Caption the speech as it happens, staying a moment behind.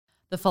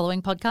The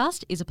following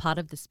podcast is a part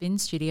of the Spin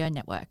Studio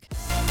Network.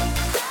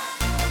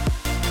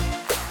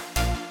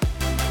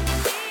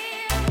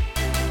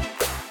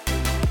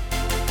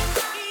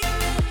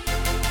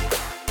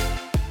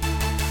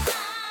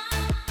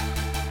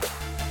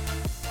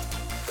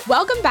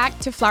 Welcome back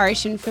to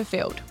Flourish and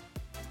Fulfilled.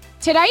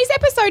 Today's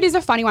episode is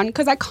a funny one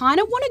because I kind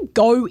of want to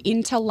go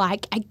into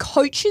like a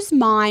coach's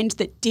mind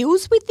that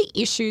deals with the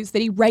issues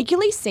that he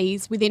regularly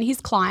sees within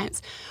his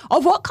clients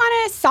of what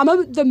kind of some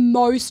of the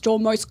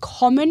most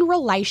common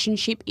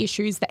relationship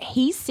issues that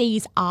he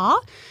sees are,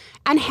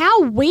 and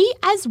how we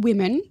as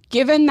women,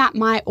 given that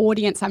my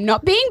audience, I'm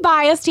not being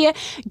biased here,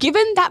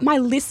 given that my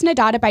listener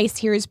database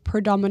here is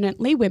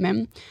predominantly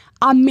women,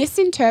 are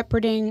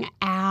misinterpreting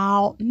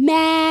our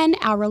man,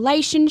 our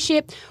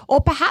relationship, or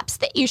perhaps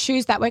the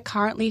issues that we're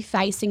currently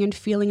facing and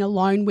feeling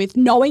alone with,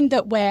 knowing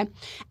that we're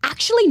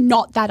actually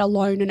not that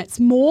alone and it's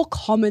more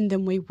common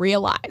than we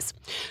realize.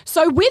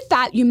 So with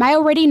that, you may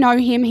already know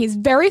him. He's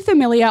very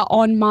familiar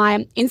on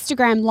my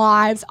Instagram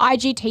lives,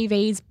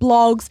 IGTVs,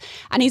 blogs,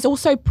 and he's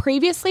also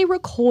previously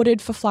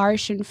recorded for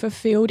Flourish and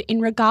Fulfilled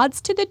in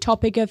regards to the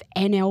topic of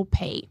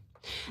NLP.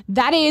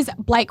 That is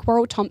Blake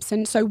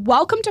Worrell-Thompson. So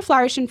welcome to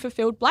Flourish and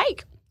Fulfilled,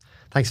 Blake.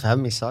 Thanks for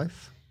having me,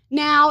 Soph.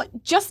 Now,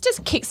 just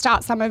to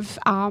kickstart some of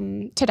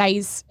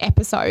today's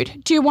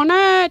episode, do you want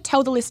to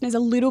tell the listeners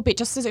a little bit,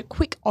 just as a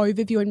quick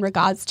overview in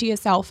regards to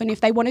yourself? And if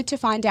they wanted to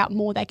find out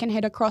more, they can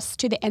head across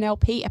to the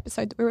NLP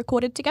episode that we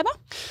recorded together.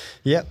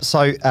 Yep.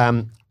 So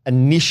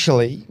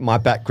initially, my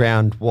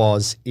background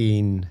was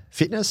in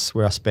fitness,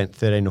 where I spent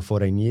 13 or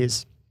 14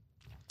 years.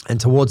 And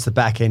towards the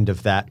back end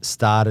of that,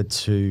 started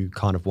to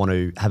kind of want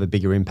to have a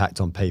bigger impact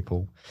on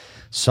people.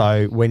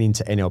 So went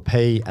into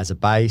NLP as a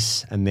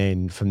base, and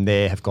then from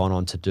there have gone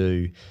on to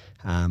do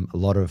a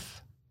lot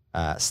of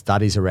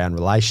studies around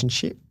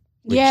relationship,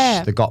 which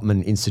the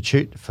Gottman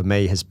Institute for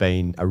me has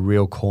been a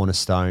real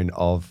cornerstone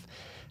of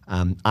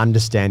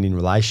understanding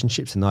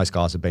relationships, and those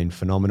guys have been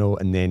phenomenal.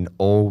 And then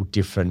all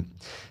different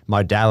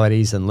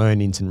modalities and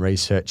learnings and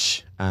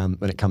research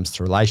when it comes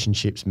to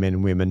relationships, men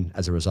and women,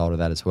 as a result of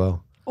that as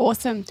well.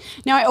 Awesome.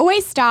 Now, I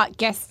always start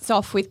guests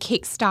off with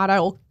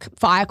Kickstarter or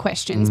fire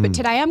questions, but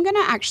today I'm going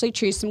to actually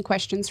choose some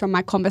questions from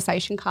my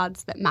conversation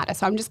cards that matter.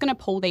 So I'm just going to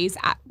pull these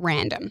at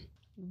random.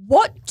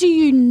 What do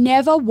you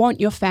never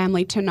want your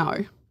family to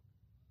know?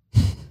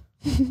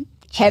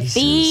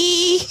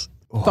 Heavy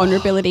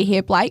vulnerability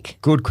here, Blake.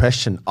 Good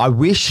question. I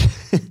wish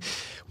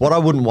what I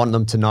wouldn't want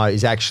them to know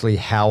is actually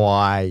how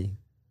I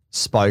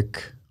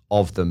spoke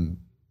of them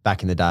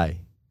back in the day.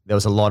 There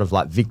was a lot of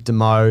like victim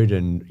mode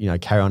and,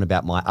 carry on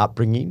about my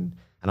upbringing,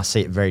 and I see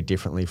it very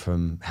differently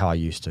from how I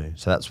used to.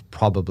 So that's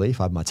probably,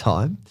 if I had my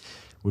time,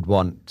 would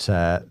want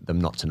them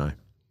not to know.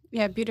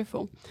 Yeah,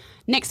 beautiful.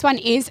 Next one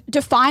is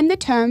define the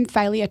term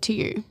failure to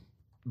you.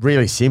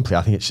 Really simply,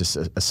 I think it's just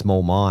a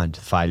small mind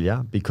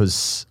failure,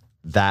 because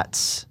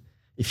that's,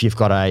 if you've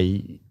got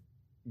a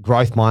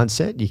growth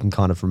mindset, you can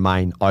kind of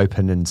remain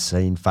open and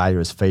seeing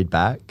failure as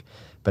feedback,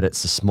 but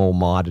it's the small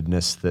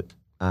mindedness that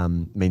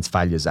means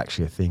failure is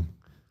actually a thing.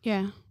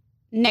 Yeah.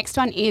 Next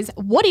one is,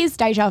 what is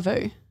deja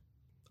vu?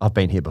 I've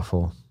been here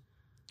before.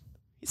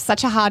 It's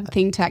such a hard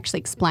thing to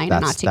actually explain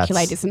and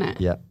articulate, isn't it?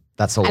 Yeah,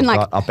 that's all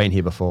I've been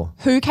here before.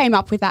 Who came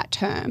up with that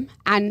term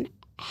and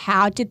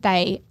how did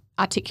they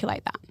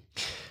articulate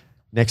that?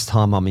 Next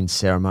time I'm in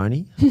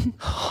ceremony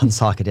on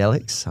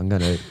psychedelics, I'm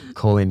going to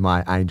call in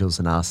my angels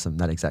and ask them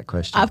that exact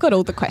question. I've got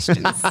all the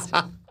questions.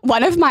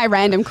 One of my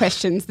random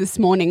questions this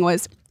morning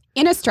was,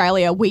 in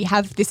Australia, we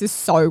have, this is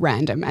so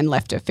random and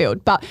left of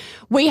field, but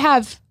we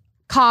have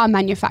car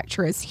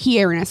manufacturers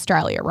here in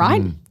Australia,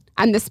 right?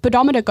 And the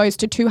speedometer goes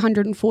to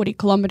 240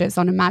 kilometres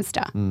on a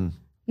Mazda.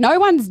 No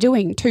one's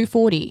doing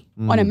 240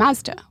 on a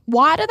Mazda.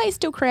 Why do they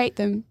still create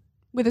them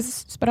with a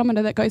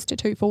speedometer that goes to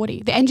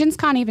 240? The engines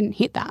can't even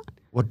hit that.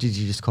 What did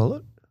you just call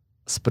it?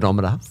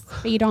 Speedometer?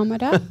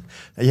 Speedometer.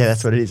 Yeah,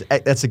 that's what it is.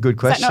 That's a good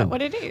question. Is that not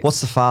what it is?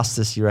 What's the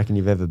fastest you reckon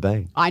you've ever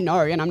been? I know,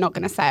 and I'm not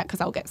going to say it because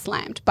I'll get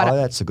slammed. But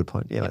that's a good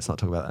point. Yeah, let's not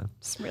talk about that.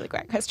 It's a really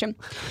great question.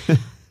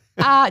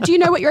 Do you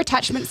know what your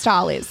attachment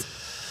style is?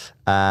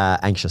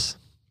 Anxious.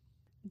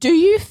 Do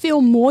you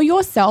feel more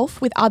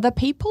yourself with other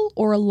people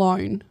or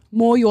alone?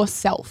 More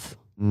yourself.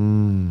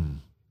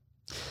 Alone.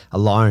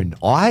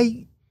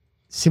 I,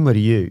 similar to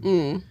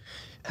you,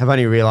 have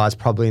only realised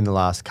probably in the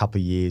last couple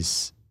of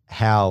years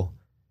how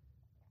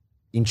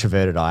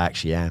introverted I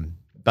actually am,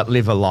 but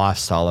live a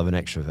lifestyle of an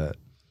extrovert.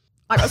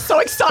 I got so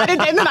excited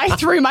then that I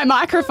threw my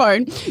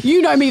microphone.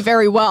 You know me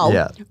very well.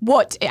 Yeah.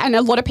 And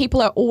a lot of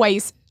people are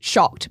always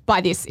shocked by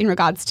this in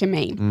regards to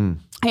me.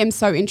 I am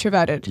so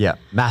introverted. Yeah,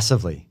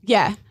 massively.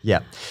 Yeah.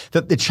 Yeah.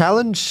 The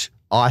challenge,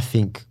 I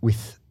think,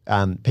 with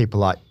people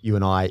like you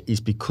and I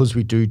is because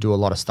we do a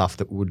lot of stuff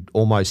that would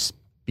almost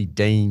be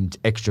deemed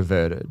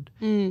extroverted,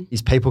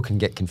 is people can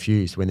get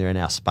confused when they're in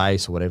our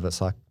space or whatever.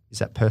 It's like, is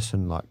that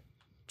person like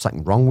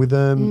something wrong with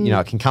them. You know,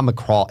 it can come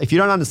across. If you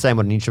don't understand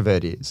what an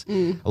introvert is,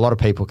 a lot of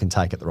people can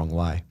take it the wrong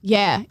way.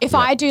 Yeah. If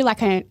I do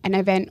like an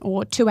event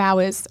or 2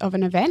 hours of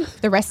an event,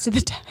 the rest of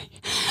the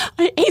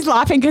day, he's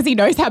laughing because he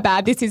knows how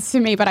bad this is to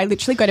me, but I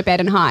literally go to bed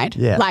and hide.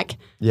 Yeah. Like,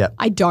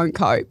 I don't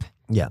cope.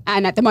 Yeah.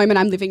 And at the moment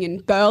I'm living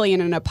in Burleigh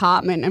in an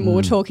apartment, and we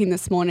were talking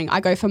this morning,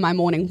 I go for my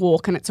morning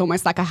walk and it's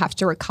almost like I have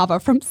to recover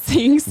from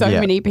seeing so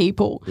many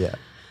people. Yeah.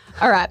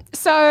 All right.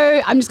 So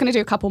I'm just going to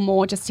do a couple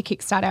more just to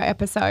kickstart our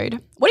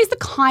episode. What is the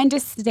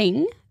kindest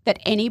thing that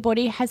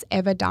anybody has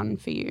ever done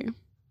for you?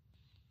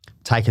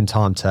 Taking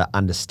time to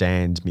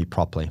understand me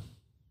properly.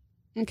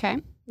 Okay.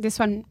 This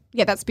one,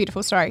 yeah, that's a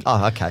beautiful story.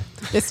 Oh, okay.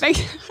 This thing.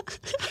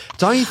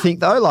 Don't you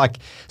think though, like,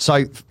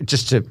 so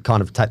just to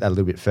kind of take that a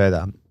little bit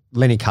further,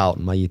 Lenny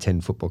Carlton, my year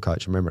 10 football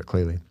coach, I remember it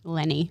clearly.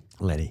 Lenny.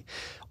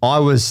 I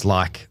was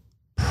like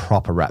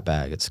proper rat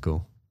bag at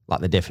school,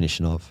 like the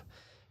definition of.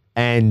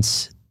 And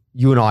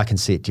you and I can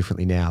see it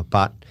differently now,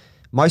 but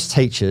most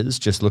teachers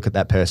just look at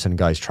that person and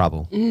goes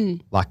trouble.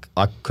 Like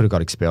I could have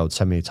got expelled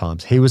so many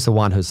times. He was the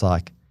one who's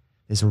like,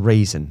 there's a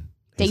reason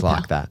he's Deeper.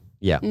 like that.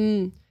 Yeah.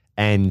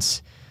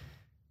 And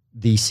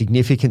the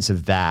significance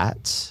of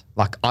that,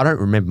 like I don't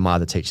remember my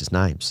other teachers'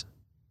 names.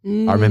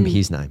 I remember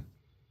his name.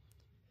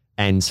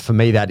 And for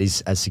me, that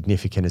is as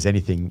significant as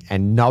anything.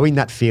 And knowing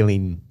that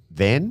feeling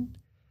then,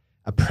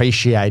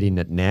 appreciating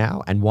it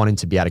now, and wanting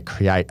to be able to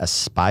create a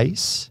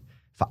space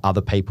for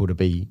other people to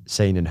be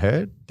seen and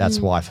heard, that's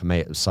why for me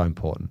it was so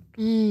important.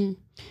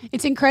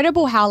 It's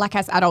incredible how, like,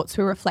 as adults,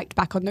 we reflect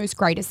back on those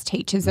greatest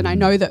teachers. And I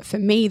know that for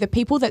me, the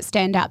people that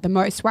stand out the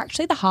most were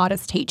actually the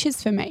hardest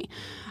teachers for me.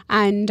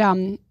 And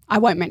I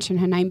won't mention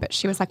her name, but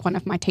she was like one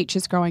of my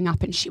teachers growing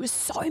up, and she was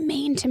so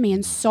mean to me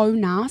and so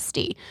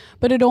nasty,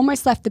 but it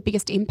almost left the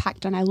biggest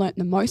impact and I learnt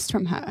the most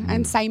from her.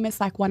 And same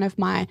as like one of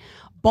my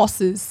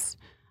bosses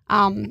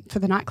for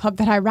the nightclub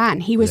that I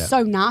ran. He was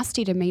so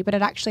nasty to me, but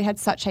it actually had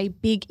such a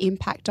big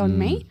impact on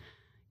me.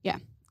 Yeah,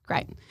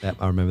 great. Yep,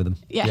 I remember them.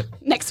 Yeah.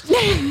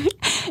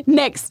 Yep.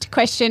 Next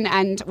question,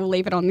 and we'll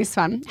leave it on this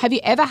one. Have you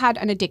ever had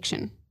an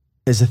addiction?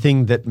 There's a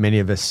thing that many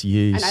of us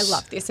use. And I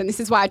love this, and this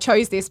is why I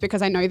chose this,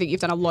 because I know that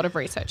you've done a lot of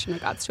research in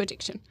regards to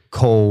addiction.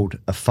 Called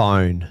a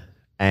phone,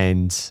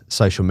 and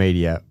social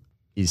media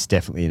is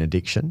definitely an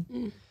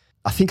addiction.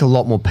 I think a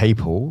lot more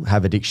people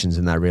have addictions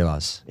than they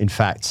realise. In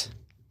fact,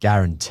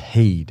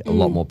 guaranteed a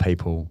lot more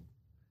people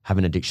have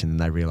an addiction than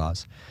they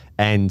realise.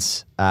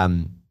 And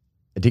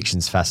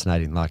addiction's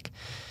fascinating. Like,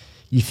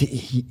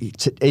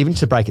 even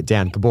to break it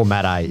down, Gabor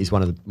Mate is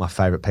one of my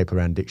favourite people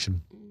around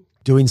addiction.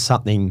 Doing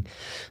something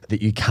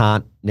that you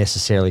can't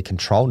necessarily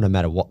control, no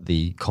matter what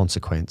the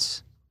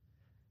consequence.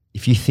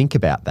 If you think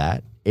about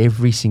that,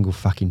 every single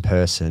fucking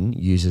person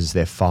uses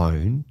their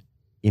phone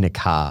in a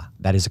car.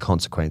 That is a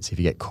consequence. If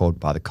you get caught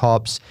by the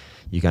cops,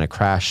 you're going to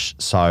crash.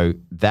 So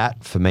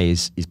that for me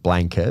is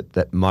blanket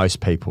that most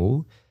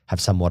people have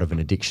somewhat of an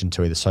addiction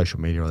to either social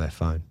media or their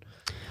phone.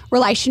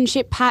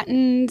 Relationship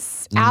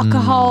patterns,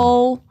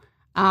 alcohol.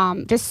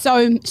 There's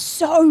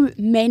so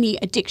many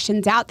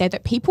addictions out there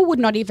that people would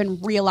not even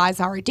realise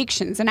are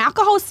addictions. And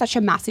alcohol is such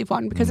a massive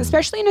one because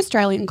especially in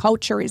Australian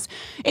culture,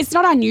 it's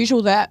not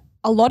unusual that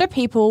a lot of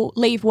people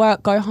leave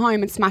work, go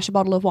home and smash a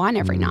bottle of wine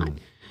every night.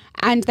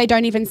 And they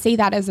don't even see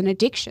that as an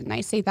addiction.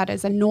 They see that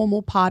as a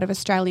normal part of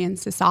Australian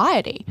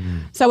society.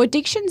 So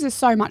addictions is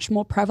so much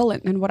more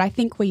prevalent than what I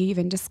think we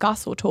even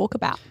discuss or talk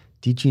about.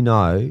 Did you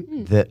know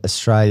that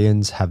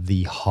Australians have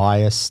the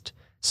highest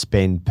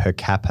spend per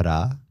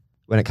capita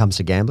when it comes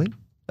to gambling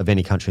of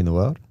any country in the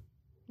world?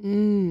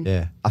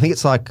 Yeah. I think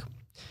it's like,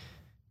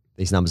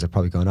 these numbers have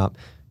probably gone up.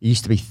 It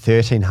used to be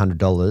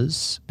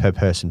 $1,300 per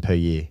person per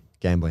year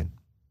gambling.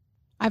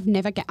 I've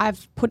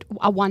put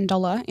a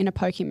 $1 in a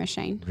pokie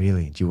machine.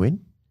 Really? Did you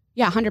win?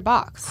 Yeah,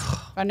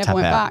 $100. I never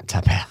went back.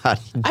 Tap out.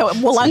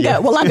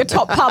 Wollonga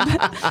Top Pub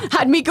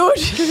had me good.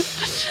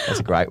 That's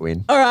a great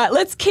win. All right,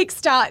 let's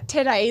kickstart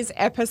today's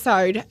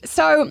episode.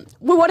 So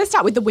we want to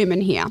start with the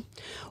women here.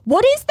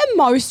 What is the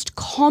most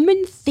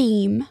common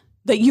theme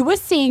that you are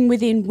seeing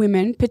within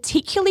women,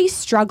 particularly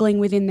struggling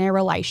within their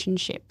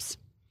relationships?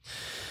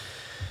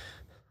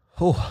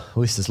 Oh,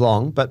 the list is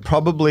long, but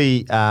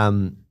probably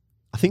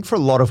I think for a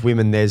lot of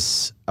women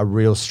there's a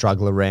real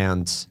struggle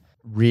around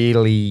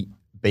really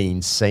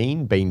being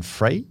seen, being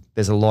free.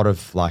 There's a lot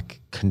of like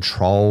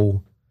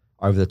control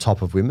over the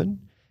top of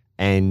women,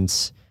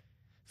 and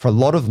for a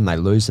lot of them they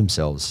lose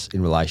themselves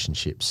in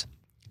relationships.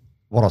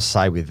 What I'll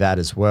say with that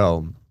as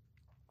well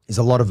is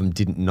a lot of them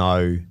didn't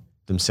know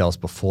themselves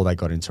before they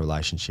got into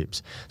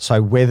relationships.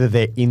 So whether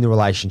they're in the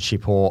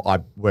relationship or I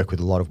work with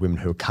a lot of women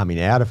who are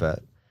coming out of it,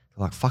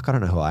 they're like, fuck, I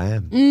don't know who I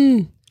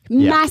am.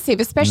 Massive,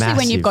 especially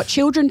when you've got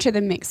children to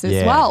the mix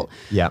as well.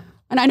 Yeah.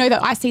 And I know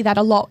that I see that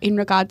a lot in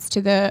regards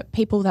to the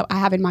people that I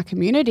have in my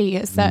community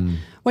is that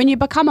when you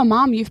become a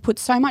mum, you've put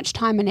so much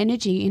time and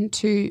energy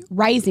into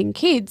raising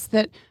kids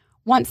that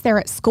once they're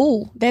at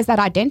school, there's that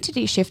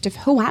identity shift of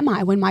who am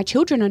I when my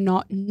children are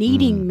not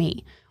needing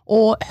me,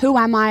 or who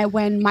am I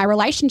when my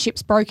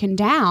relationship's broken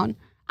down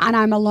and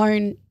I'm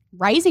alone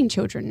raising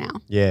children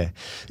now. Yeah.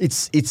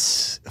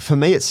 It's for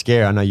me, it's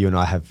scary. I know you and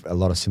I have a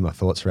lot of similar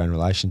thoughts around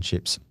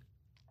relationships.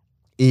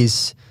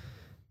 It's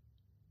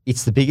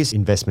the biggest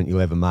investment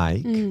you'll ever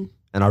make. And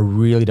I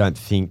really don't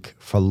think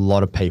for a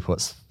lot of people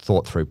it's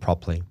thought through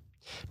properly.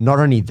 Not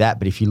only that,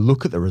 but if you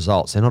look at the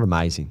results, they're not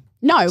amazing.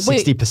 No.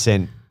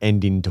 60%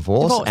 end in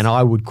divorce. And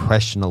I would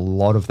question a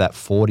lot of that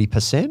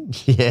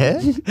 40%.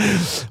 Yeah.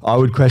 I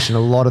would question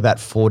a lot of that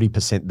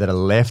 40% that are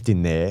left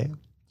in there,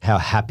 how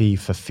happy,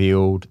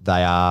 fulfilled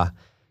they are,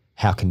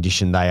 how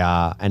conditioned they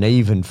are. And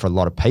even for a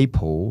lot of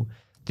people,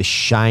 the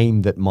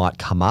shame that might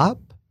come up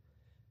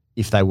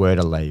if they were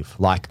to leave.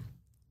 Like,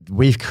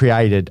 we've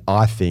created,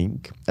 I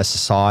think, a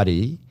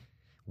society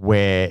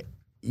where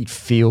it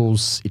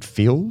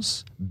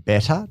feels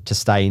better to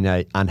stay in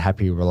an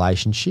unhappy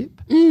relationship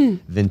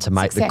than to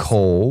make the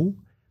call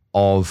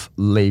of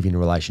leaving a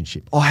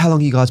relationship. Oh, how long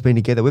have you guys been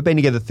together? We've been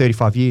together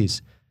 35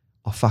 years.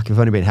 Oh, fuck, we've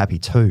only been happy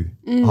 2.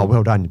 Oh,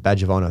 well done,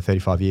 badge of honour,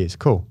 35 years.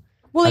 Cool.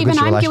 Well, even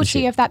I'm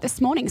guilty of that this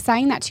morning,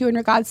 saying that to you in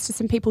regards to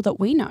some people that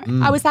we know.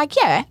 I was like,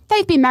 yeah,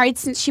 they've been married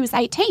since she was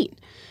 18.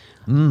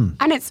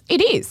 And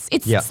it is.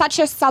 It's such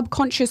a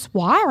subconscious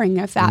wiring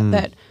of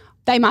that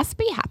they must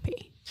be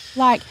happy.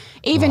 Like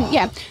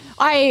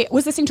I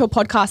was listening to a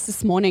podcast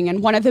this morning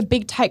and one of the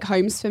big take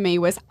homes for me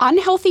was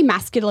unhealthy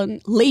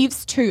masculine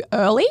leaves too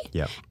early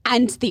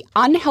and the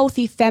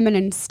unhealthy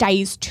feminine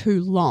stays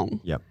too long.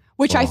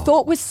 Which I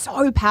thought was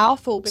so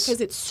powerful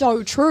because it's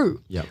so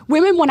true.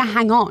 Women want to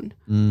hang on.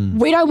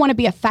 We don't want to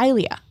be a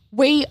failure.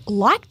 We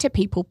like to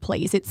people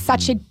please. It's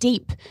such a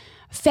deep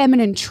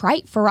feminine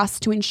trait for us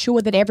to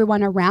ensure that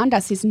everyone around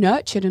us is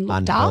nurtured and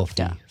looked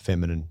Unhealthy after.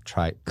 Feminine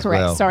trait.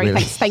 Correct. Well. Sorry.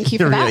 Really, thank you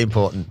for that. Really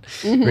important.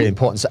 Really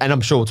important. So, and I'm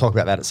sure we'll talk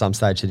about that at some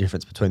stage, the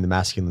difference between the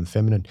masculine and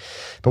feminine.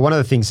 But one of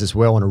the things as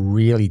well on a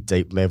really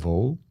deep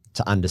level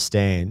to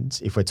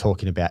understand, if we're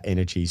talking about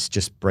energies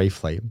just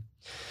briefly,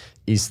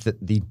 is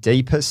that the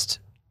deepest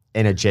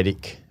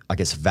energetic, I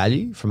guess,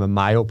 value from a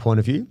male point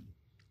of view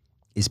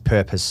is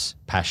purpose,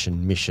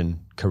 passion, mission,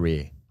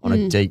 career on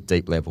a deep,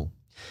 deep level.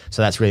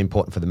 So that's really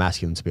important for the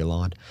masculine to be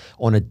aligned.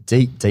 On a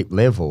deep, deep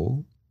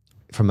level,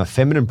 from a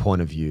feminine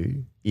point of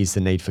view, is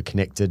the need for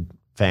connected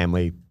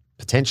family,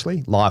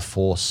 potentially, life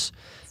force,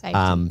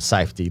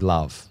 safety,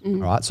 love. All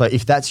right. So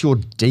if that's your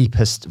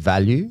deepest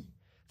value,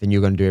 then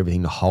you're going to do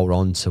everything to hold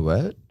on to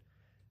it.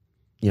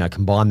 You know,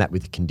 combine that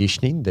with the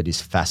conditioning that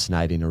is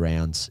fascinating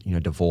around, you know,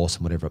 divorce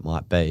and whatever it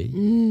might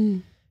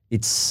be.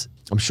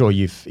 I'm sure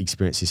you've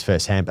experienced this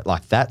firsthand, but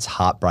like that's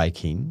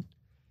heartbreaking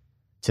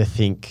to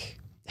think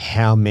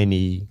how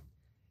many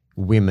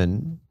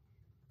women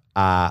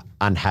are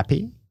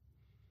unhappy,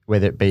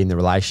 whether it be in the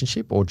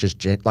relationship or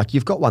just like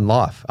you've got one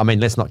life. I mean,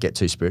 let's not get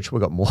too spiritual.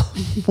 We've got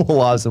more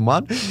lives than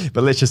one,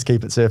 but let's just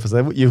keep it surface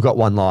level. You've got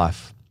one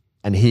life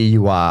and here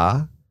you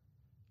are,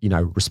 you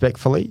know,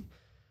 respectfully,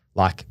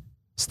 like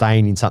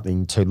staying in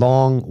something too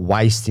long,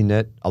 wasting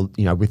it,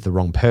 you know, with the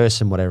wrong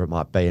person, whatever it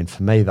might be. And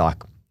for me,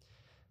 like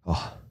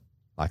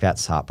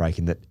that's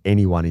heartbreaking that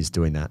anyone is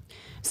doing that.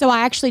 So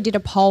I actually did a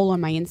poll on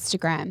my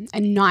Instagram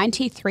and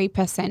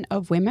 93%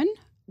 of women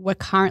were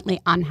currently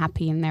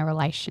unhappy in their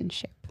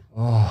relationship.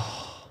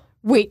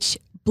 Which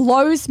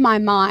blows my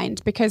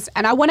mind because,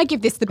 and I want to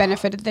give this the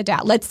benefit of the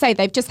doubt. Let's say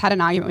they've just had an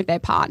argument with their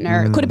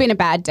partner. It could have been a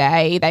bad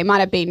day. They might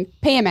have been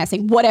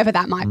PMSing, whatever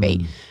that might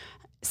be.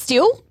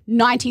 Still,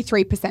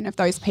 93% of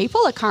those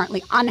people are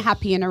currently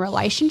unhappy in a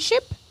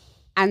relationship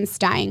and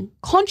staying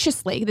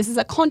consciously. This is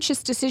a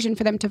conscious decision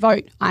for them to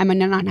vote, I'm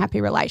in an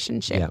unhappy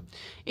relationship. Yeah.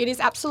 It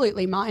is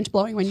absolutely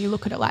mind-blowing when you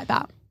look at it like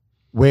that.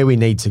 Where we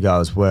need to go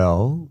as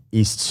well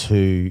is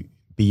to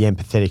be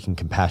empathetic and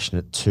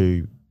compassionate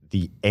to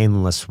the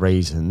endless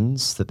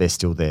reasons that they're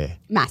still there.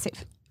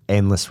 Massive.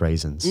 Endless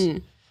reasons.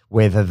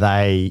 Whether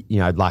they, you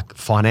know, like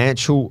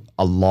financial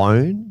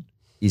alone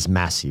is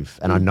massive.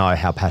 And I know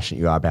how passionate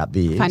you are about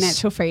this.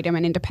 Financial freedom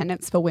and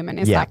independence for women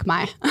is like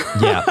my...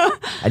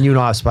 And you and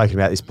I have spoken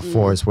about this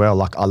before as well.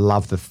 Like I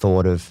love the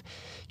thought of,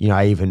 you know,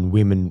 even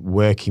women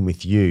working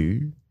with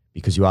you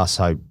because you are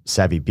so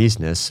savvy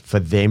business, for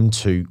them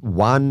to,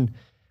 one,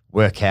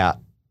 work out,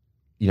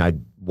 you know,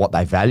 what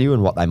they value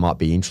and what they might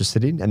be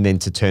interested in, and then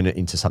to turn it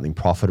into something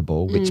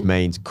profitable, which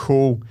means,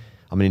 cool,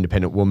 I'm an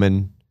independent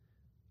woman,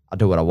 I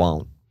do what I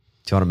want.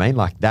 Do you know what I mean?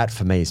 Like that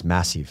for me is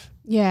massive.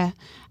 Yeah.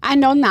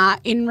 And on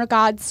that, in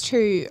regards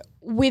to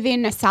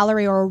within a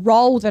salary or a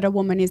role that a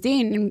woman is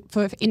in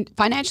for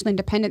financial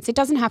independence, it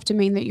doesn't have to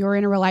mean that you're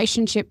in a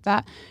relationship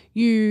that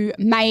you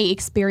may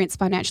experience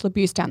financial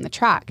abuse down the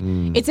track.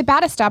 It's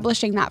about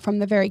establishing that from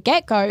the very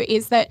get-go,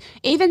 is that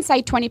even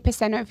say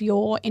 20% of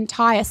your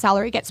entire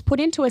salary gets put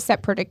into a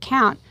separate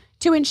account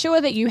to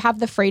ensure that you have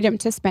the freedom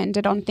to spend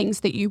it on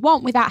things that you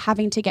want without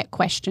having to get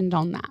questioned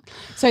on that.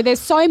 So there's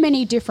so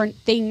many different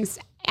things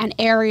and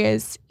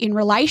areas in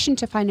relation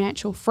to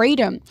financial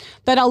freedom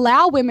that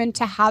allow women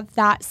to have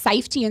that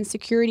safety and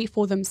security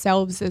for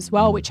themselves as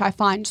well, which I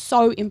find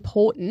so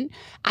important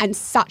and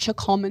such a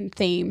common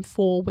theme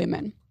for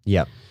women.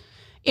 Yep.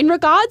 In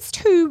regards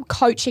to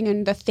coaching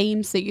and the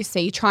themes that you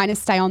see, trying to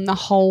stay on the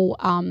whole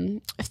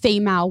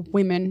female,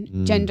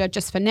 women, gender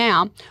just for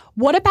now,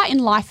 what about in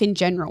life in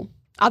general,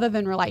 other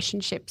than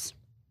relationships?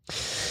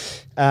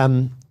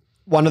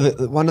 One of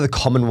the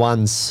common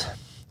ones,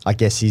 I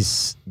guess,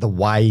 is the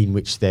way in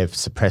which they've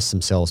suppressed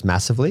themselves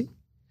massively.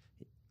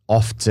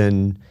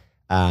 Often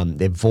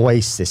their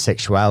voice, their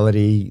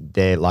sexuality,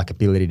 their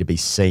ability to be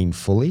seen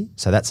fully.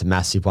 So that's a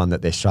massive one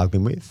that they're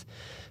struggling with.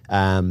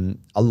 A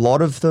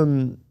lot of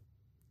them,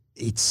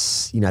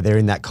 it's, they're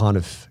in that kind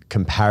of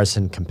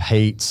comparison,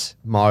 compete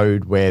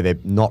mode where they're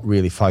not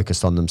really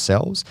focused on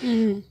themselves,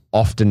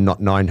 often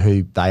not knowing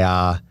who they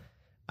are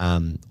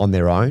on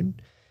their own.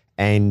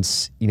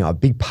 And, a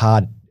big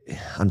part,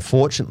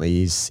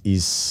 unfortunately,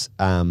 is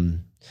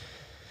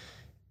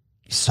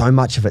so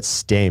much of it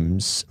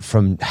stems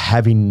from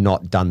having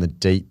not done the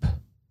deep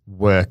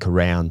work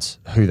around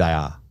who they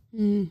are.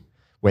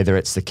 Whether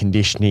it's the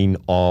conditioning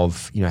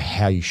of,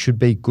 how you should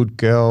be, good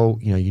girl,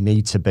 you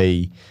need to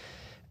be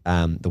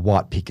the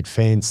white picket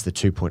fence, the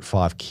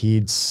 2.5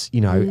 kids,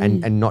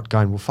 and not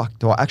going, well, fuck,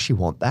 do I actually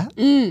want that?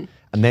 And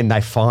then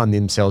they find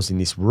themselves in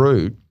this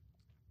route,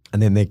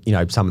 and then they,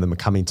 some of them are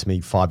coming to me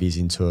 5 years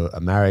into a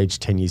marriage,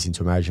 10 years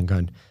into a marriage, and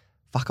going,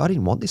 fuck, I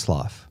didn't want this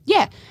life.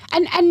 Yeah,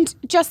 and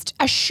just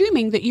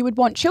assuming that you would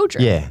want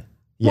children.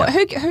 Yeah.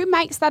 Who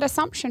makes that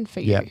assumption for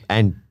you? Yeah,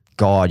 and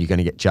God, you're going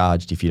to get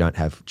judged if you don't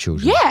have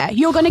children. Yeah,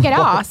 you're going to get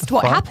asked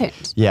what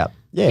happened. Yeah,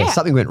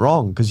 something went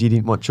wrong because you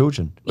didn't want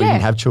children or you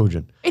didn't have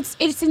children.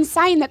 It's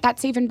insane that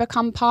that's even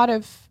become part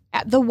of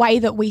the way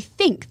that we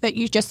think, that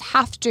you just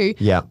have to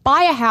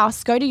buy a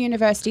house, go to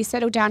university,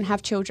 settle down,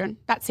 have children.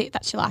 That's it.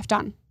 That's your life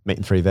done. Meat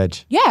and three veg.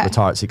 Yeah.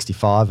 Retire at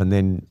 65 and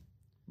then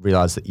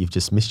realise that you've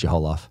just missed your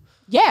whole life.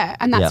 Yeah,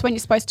 and that's when you're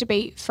supposed to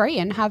be free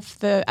and have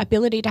the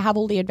ability to have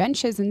all the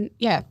adventures and,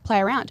 play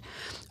around.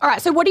 All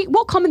right, so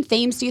what common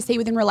themes do you see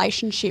within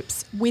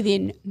relationships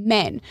within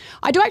men?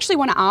 I do actually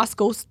want to ask,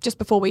 just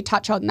before we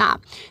touch on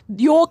that,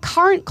 your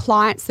current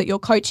clients that you're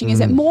coaching, is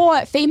it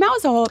more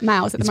females or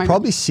males at the moment? It's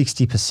probably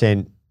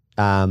 60%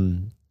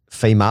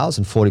 females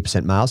and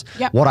 40% males.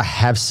 Yep. What I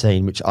have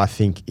seen, which I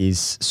think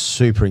is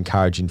super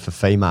encouraging for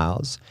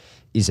females,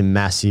 is a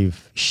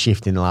massive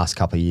shift in the last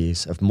couple of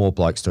years of more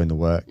blokes doing the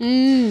work.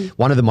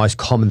 One of the most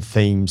common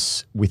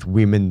themes with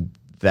women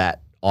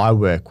that I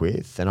work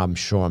with, and I'm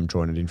sure I'm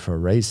drawing it in for a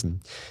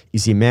reason,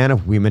 is the amount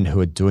of women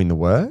who are doing the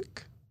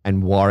work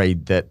and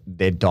worried that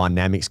their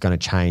dynamic's going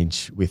to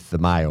change with the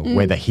male,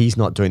 whether he's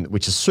not doing,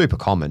 which is super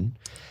common,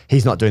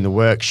 he's not doing the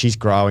work, she's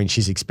growing,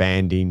 she's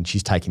expanding,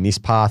 she's taking this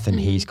path and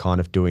he's kind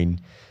of doing,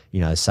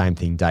 the same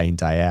thing day in,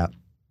 day out.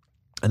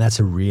 And that's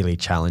a really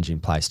challenging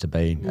place to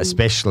be in,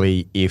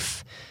 especially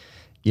if,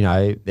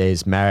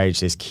 there's marriage,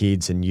 there's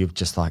kids, and you're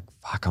just like,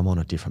 fuck, I'm on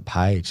a different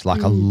page.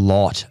 Like a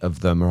lot of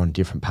them are on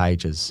different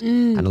pages.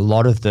 And a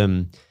lot of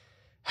them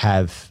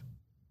have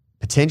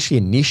potentially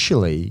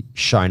initially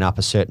shown up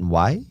a certain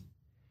way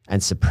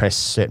and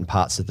suppressed certain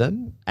parts of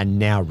them, and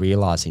now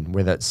realising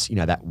whether it's,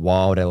 that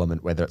wild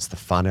element, whether it's the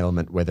fun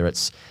element, whether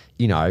it's,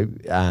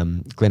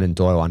 Glennon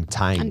Doyle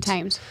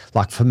Untamed.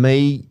 Like for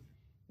me,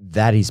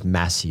 that is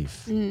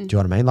massive. Do you know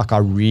what I mean? Like I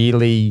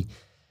really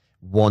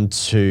want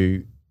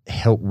to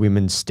help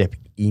women step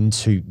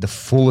into the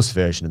fullest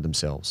version of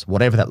themselves,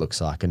 whatever that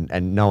looks like,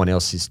 and no one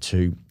else is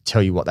to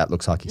tell you what that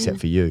looks like except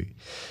for you.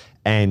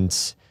 And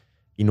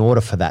in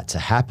order for that to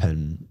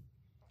happen,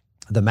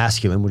 the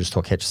masculine, we'll just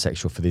talk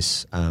heterosexual for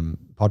this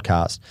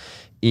podcast,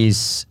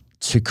 is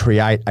to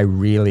create a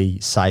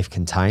really safe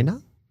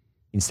container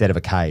instead of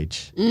a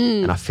cage.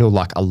 And I feel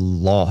like a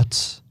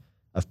lot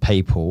of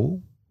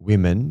people,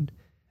 women,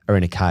 are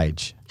in a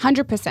cage.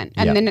 100%.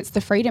 And then it's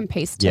the freedom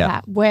piece to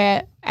that,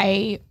 where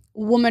a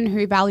woman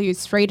who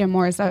values freedom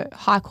or has a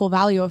high core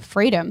value of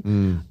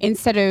freedom,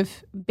 instead of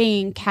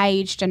being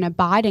caged and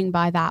abiding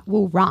by that,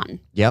 will run.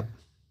 Yep.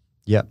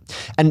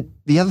 And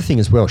the other thing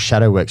as well,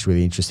 shadow work's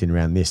really interesting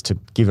around this. To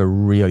give a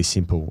really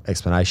simple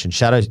explanation,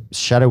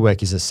 shadow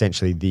work is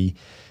essentially the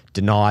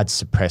denied,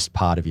 suppressed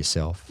part of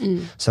yourself.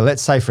 So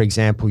let's say, for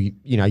example,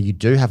 you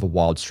do have a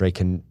wild streak,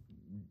 and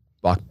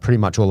like pretty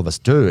much all of us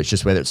do. It's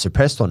just whether it's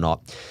suppressed or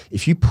not.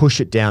 If you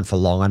push it down for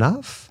long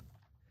enough,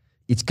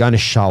 it's going to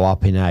show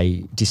up in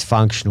a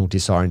dysfunctional,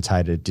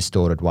 disorientated,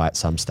 distorted way at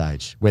some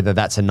stage. Whether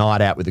that's a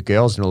night out with the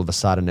girls and all of a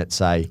sudden it's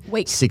a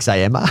 6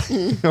 a.m.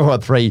 or a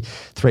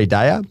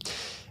three-dayer.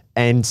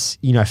 And,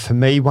 for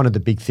me, one of the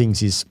big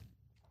things is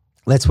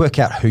let's work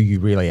out who you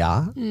really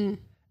are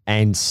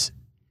and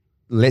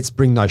let's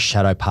bring those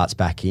shadow parts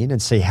back in and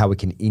see how we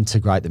can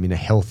integrate them in a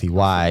healthy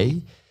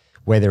way.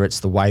 Whether it's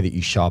the way that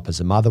you show up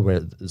as a mother,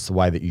 whether it's the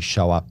way that you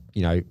show up,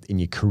 in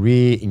your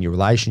career, in your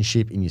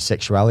relationship, in your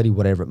sexuality,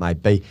 whatever it may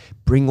be,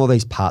 bring all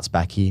these parts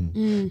back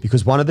in.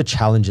 Because one of the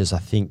challenges I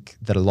think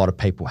that a lot of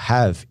people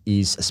have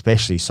is,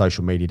 especially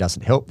social media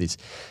doesn't help this,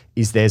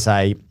 is there's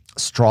a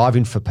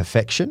striving for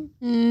perfection,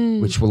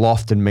 which will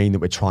often mean that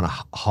we're trying to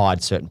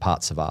hide certain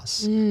parts of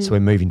us. So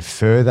we're moving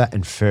further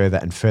and further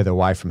and further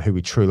away from who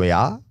we truly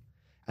are.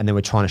 And then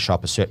we're trying to show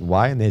up a certain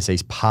way. And there's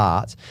these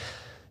parts.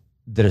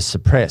 that are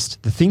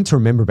suppressed, the thing to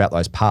remember about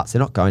those parts, they're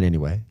not going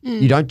anywhere.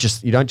 You don't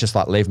just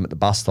like leave them at the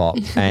bus stop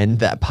and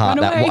that part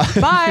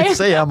Bye.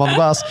 See ya, I'm on the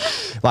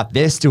bus. Like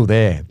they're still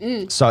there.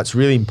 So it's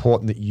really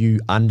important that you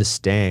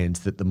understand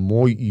that the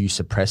more you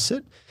suppress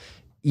it,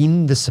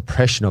 in the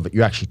suppression of it,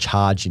 you're actually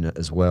charging it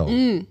as well.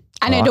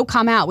 And it'll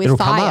come out with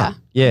fire,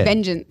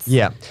 vengeance.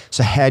 Yeah.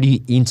 So how do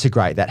you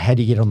integrate that? How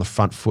do you get on the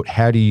front foot?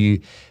 How do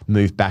you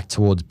move back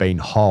towards being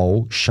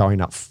whole, showing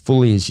up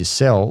fully as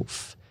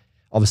yourself,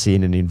 obviously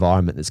in an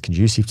environment that's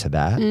conducive to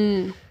that,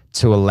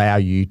 to allow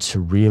you to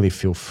really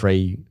feel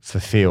free,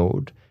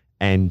 fulfilled,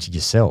 and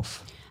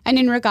yourself? And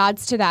in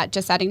regards to that,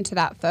 just adding to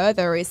that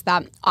further, is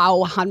that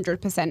I'll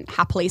 100%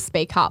 happily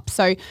speak up.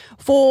 So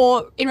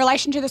in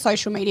relation to the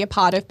social media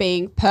part of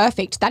being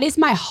perfect, that is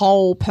my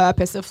whole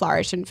purpose of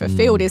Flourish and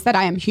Fulfilled, is that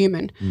I am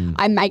human.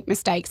 I make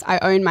mistakes. I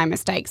own my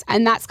mistakes.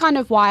 And that's kind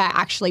of why I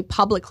actually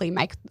publicly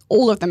make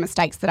all of the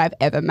mistakes that I've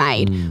ever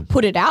made,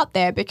 put it out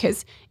there,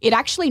 because it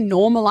actually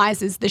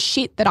normalizes the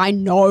shit that I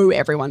know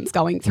everyone's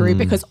going through,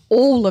 because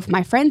all of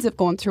my friends have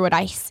gone through it.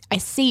 I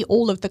see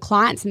all of the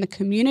clients in the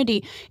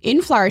community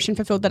in Flourish and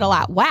Fulfilled that are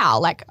like, wow,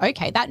 like,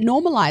 okay, that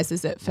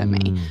normalizes it for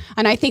me.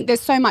 And I think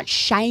there's so much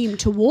shame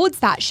towards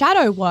that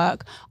shadow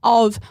work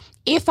of,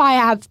 if I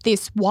have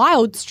this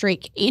wild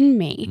streak in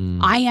me,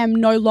 I am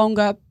no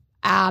longer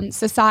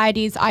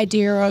society's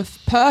idea of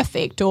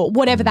perfect or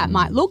whatever that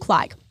might look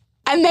like.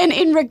 And then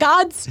in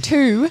regards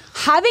to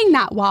having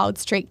that wild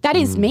streak, that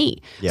is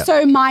me. Yep.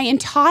 So my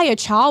entire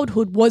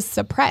childhood was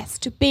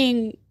suppressed.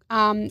 Being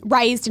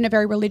raised in a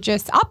very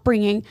religious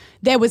upbringing,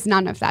 there was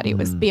none of that. It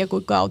was be a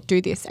good girl, do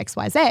this, X,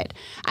 Y, Z.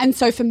 And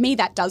so for me,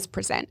 that does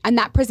present. And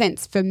that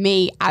presents for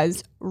me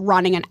as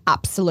running an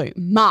absolute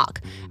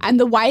muck. And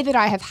the way that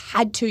I have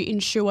had to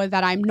ensure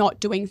that I'm not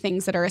doing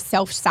things that are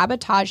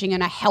self-sabotaging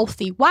in a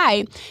healthy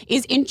way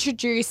is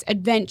introduce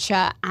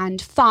adventure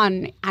and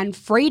fun and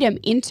freedom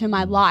into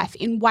my life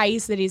in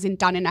ways that is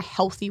done in a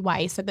healthy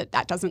way, so that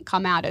that doesn't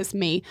come out as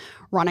me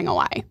running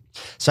away.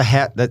 So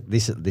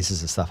this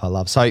is the stuff I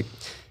love. So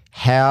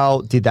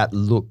how did that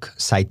look,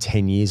 say,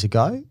 10 years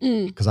ago?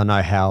 Because I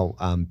know how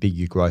big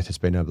your growth has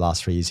been over the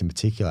last 3 years in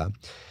particular.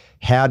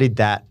 How did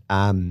that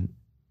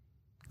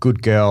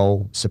good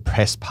girl,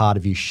 suppressed part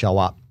of you show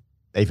up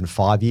even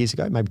 5 years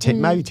ago, maybe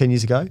 10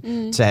 years ago,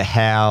 to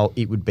how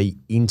it would be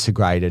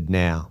integrated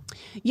now?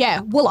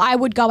 Yeah, well, I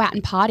would go out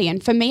and party.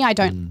 And for me, I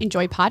don't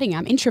enjoy partying.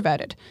 I'm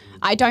introverted.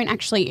 I don't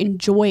actually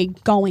enjoy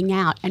going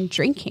out and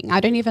drinking. I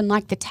don't even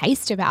like the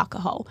taste of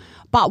alcohol.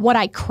 But what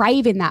I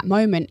crave in that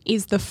moment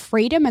is the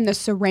freedom and the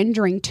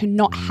surrendering to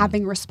not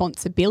having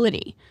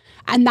responsibility.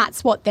 And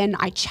that's what then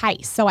I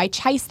chase. So I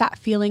chase that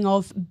feeling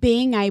of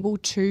being able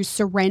to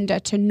surrender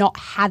to not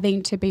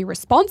having to be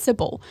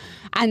responsible.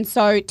 And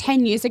so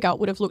 10 years ago, it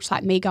would have looked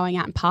like me going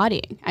out and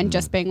partying and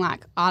just being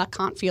like, I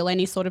can't feel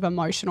any sort of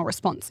emotional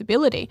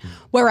responsibility.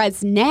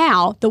 Whereas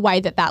now, the way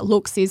that that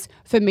looks is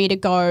for me to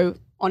go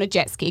on a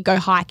jet ski, go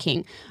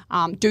hiking,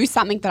 do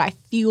something that I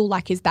feel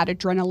like is that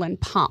adrenaline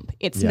pump.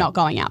 It's not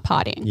going out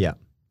partying. Yeah,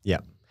 yeah.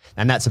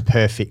 And that's a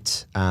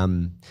perfect,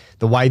 the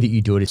way that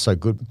you do it is so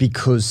good,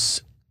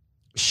 because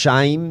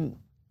shame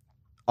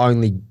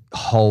only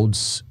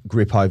holds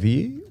grip over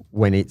you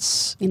when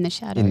it's in the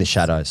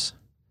shadows.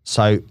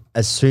 So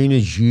as soon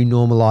as you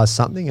normalise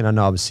something, and I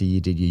know obviously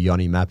you did your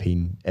yoni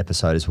mapping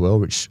episode as well,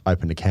 which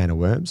opened a can of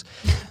worms.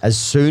 As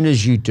soon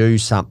as you do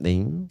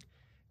something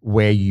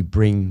where you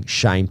bring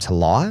shame to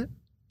light,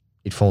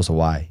 it falls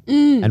away.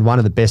 And one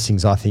of the best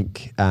things I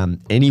think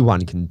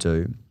anyone can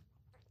do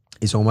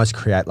is almost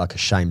create like a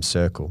shame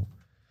circle.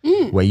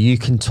 Where you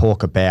can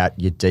talk about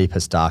your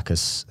deepest,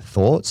 darkest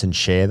thoughts and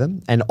share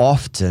them. And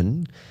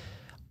often,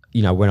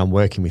 you know, when I'm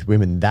working with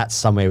women, that's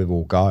somewhere we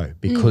will go,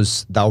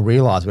 because they'll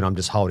realise when I'm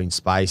just holding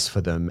space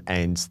for them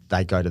and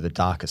they go to the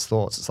darkest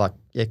thoughts, it's like,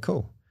 yeah,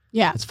 cool.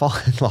 Yeah. It's fine.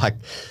 Like,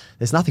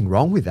 there's nothing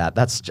wrong with that.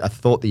 That's a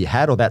thought that you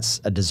had, or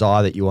that's a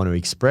desire that you want to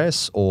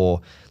express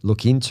or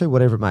look into,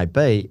 whatever it may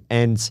be.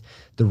 And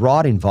the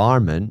right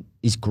environment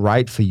is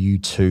great for you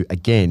to,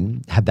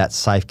 again, have that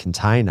safe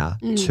container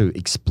to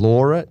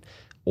explore it,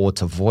 or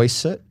to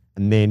voice it,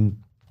 and then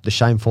the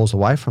shame falls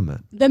away from it.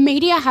 The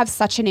media have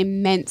such an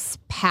immense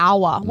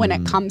power when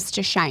it comes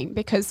to shame,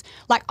 because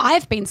like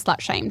I've been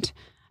slut shamed,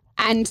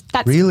 and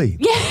that's really,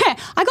 yeah.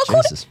 I got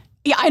called.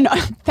 Yeah, I know.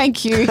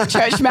 Thank you,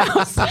 Church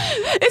Mouse.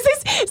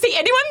 See,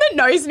 anyone that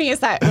knows me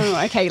is like,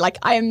 oh, okay, like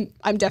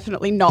I'm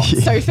definitely not.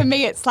 So for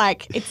me, it's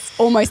like it's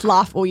almost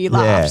laugh or you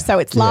laugh. Yeah. So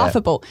it's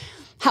laughable.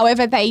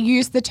 However, they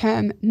use the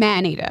term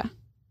man eater.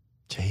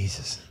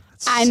 Jesus,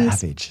 that's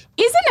savage,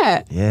 isn't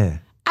it? Yeah.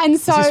 And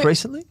so, is this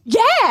recently?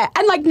 Yeah.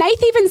 And like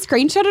Nath even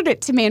screenshotted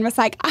it to me and was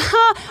like,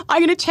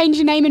 I'm going to change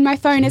your name in my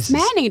phone as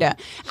Man-Eater.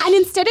 And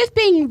instead of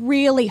being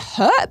really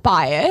hurt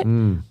by it,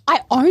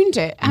 I owned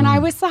it. And I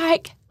was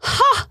like,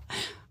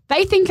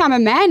 they think I'm a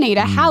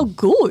man-eater. How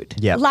good.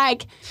 Yeah.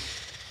 Like,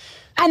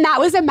 and that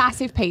was a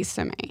massive piece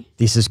for me.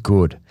 This is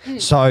good.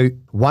 So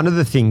one of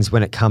the things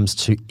when it comes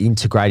to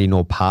integrating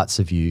all parts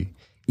of you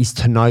is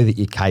to know that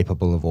you're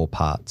capable of all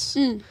parts.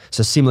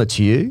 So similar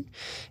to you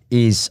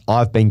is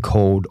I've been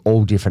called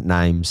all different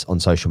names on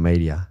social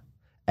media.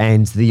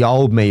 And the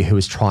old me who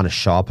was trying to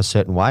show up a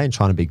certain way and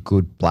trying to be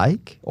good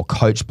Blake, or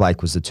Coach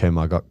Blake was the term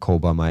I got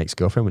called by my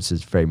ex-girlfriend, which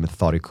is very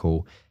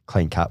methodical,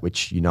 clean cut,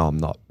 which I'm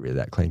not really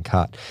that clean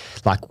cut,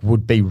 like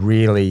would be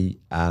really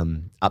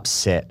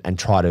upset and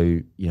try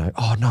to,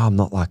 oh no, I'm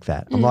not like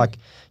that. I'm like,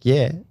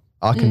 yeah,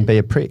 I can be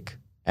a prick.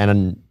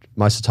 And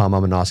most of the time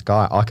I'm a nice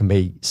guy. I can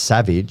be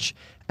savage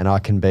and I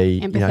can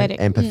be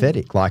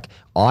empathetic. Like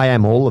I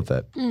am all of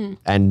it.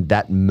 And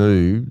that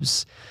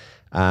moves,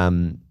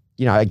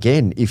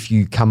 again, if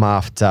you come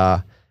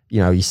after,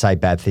 you say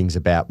bad things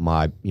about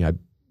my,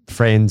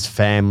 friends,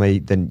 family,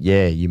 then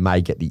yeah, you may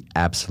get the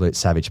absolute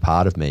savage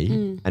part of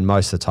me. And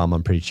most of the time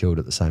I'm pretty chilled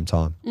at the same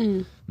time.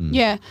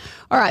 Yeah.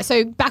 All right.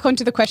 So back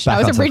onto the question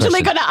I was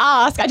originally going to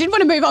ask. I didn't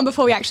want to move on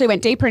before we actually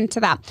went deeper into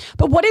that.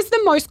 But what is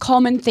the most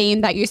common theme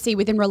that you see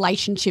within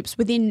relationships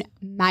within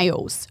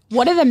males?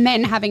 What are the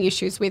men having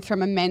issues with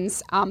from a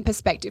men's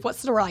perspective?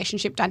 What's the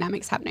relationship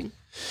dynamics happening?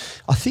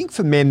 I think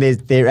for men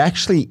there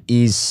actually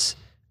is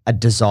a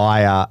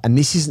desire, and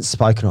this isn't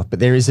spoken of, but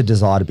there is a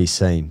desire to be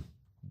seen.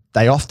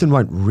 They often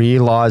won't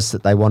realise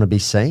that they want to be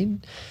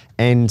seen.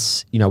 And,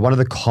 one of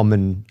the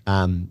common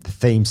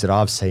themes that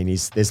I've seen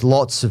is there's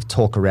lots of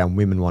talk around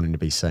women wanting to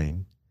be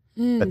seen,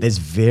 but there's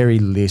very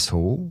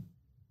little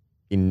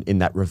in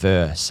that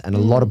reverse. And a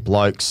lot of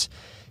blokes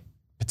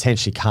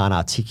potentially can't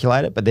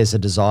articulate it, but there's a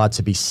desire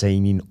to be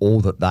seen in all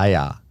that they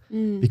are.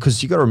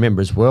 Because you've got to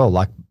remember as well,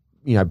 like,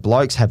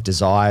 blokes have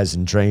desires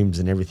and dreams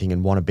and everything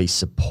and want to be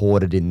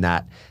supported in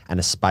that and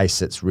a space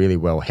that's really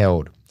well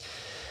held.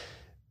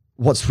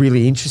 What's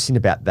really interesting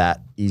about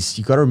that is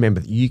you've got to remember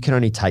that you can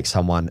only take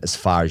someone as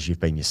far as you've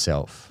been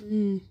yourself.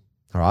 All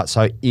right.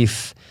 So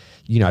if,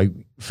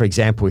 for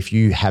example, if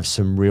you have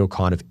some real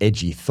kind of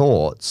edgy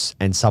thoughts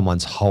and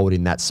someone's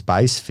holding that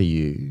space for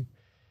you,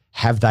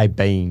 have they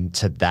been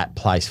to that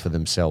place for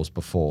themselves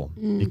before?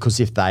 Because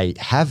if they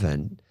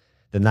haven't,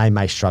 then they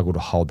may struggle to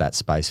hold that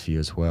space for you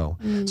as well.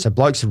 So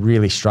blokes are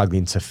really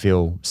struggling to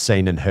feel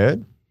seen and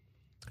heard.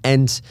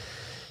 And,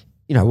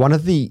 one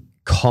of the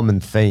common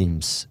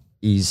themes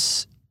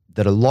is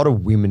that a lot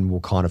of women will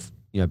kind of,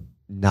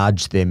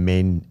 nudge their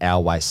men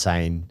our way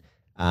saying,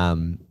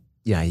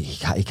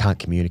 he can't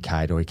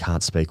communicate or he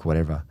can't speak or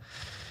whatever.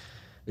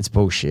 It's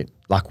bullshit.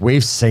 Like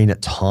we've seen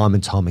it time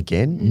and time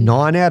again.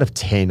 9 out of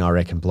 10, I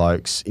reckon,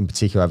 blokes, in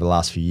particular over the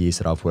last few years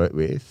that I've worked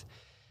with,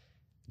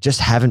 just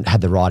haven't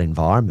had the right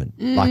environment.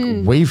 Like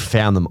we've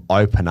found them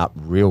open up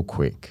real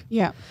quick.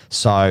 Yeah.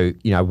 So,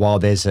 while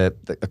there's a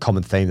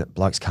common theme that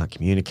blokes can't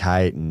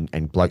communicate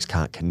and blokes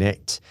can't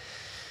connect,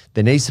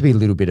 there needs to be a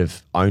little bit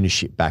of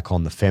ownership back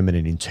on the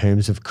feminine in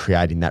terms of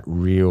creating that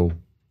real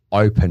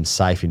open,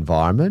 safe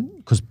environment,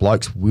 because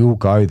blokes will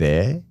go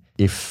there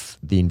if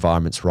the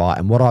environment's right.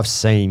 And what I've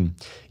seen,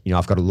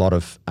 I've got a lot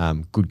of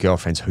good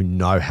girlfriends who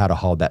know how to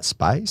hold that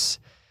space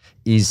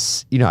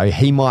is,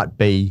 he might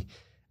be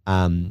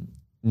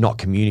not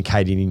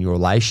communicating in your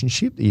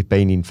relationship that you've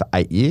been in for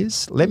 8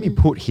 years. Let me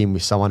put him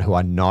with someone who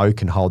I know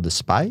can hold the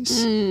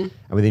space. And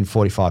within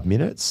 45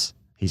 minutes,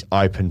 he's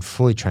open,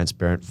 fully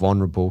transparent,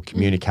 vulnerable,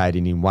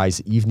 communicating in ways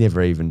that you've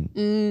never even,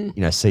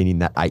 seen in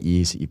that 8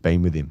 years that you've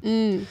been with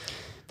him.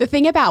 The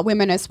thing about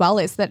women as well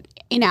is that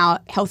in our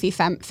healthy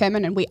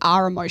feminine, we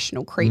are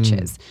emotional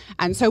creatures.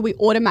 And so we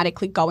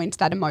automatically go into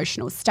that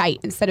emotional state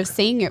instead of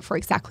seeing it for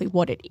exactly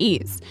what it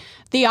is.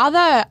 The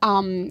other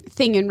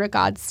thing in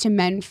regards to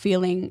men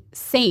feeling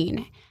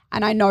seen,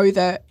 and I know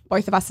that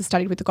both of us have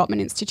studied with the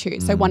Gottman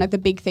Institute. So one of the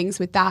big things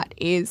with that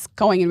is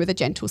going in with a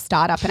gentle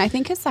startup. And I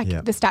think it's like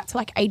the stats are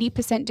like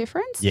 80%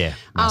 difference. Yeah,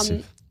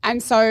 massive.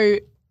 And so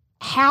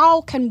how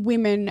can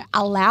women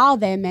allow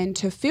their men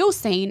to feel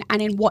seen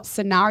and in what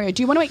scenario?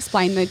 Do you want to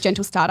explain the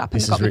gentle startup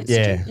and the Gottman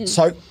Institute? Yeah.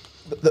 So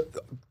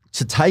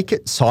to take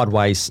it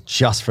sideways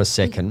just for a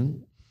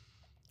second,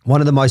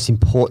 one of the most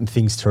important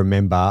things to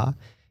remember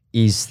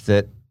is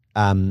that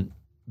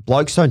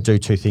blokes don't do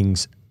two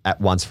things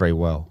at once very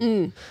well.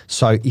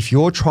 So if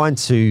you're trying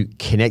to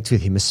connect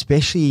with him,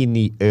 especially in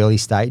the early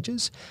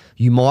stages,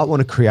 you might want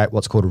to create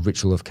what's called a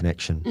ritual of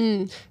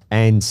connection.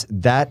 And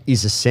that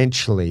is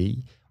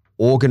essentially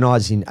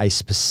organising a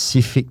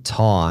specific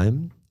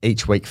time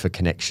each week for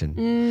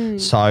connection.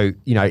 So,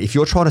 if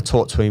you're trying to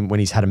talk to him when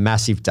he's had a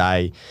massive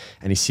day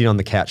and he's sitting on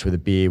the couch with a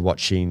beer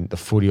watching the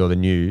footy or the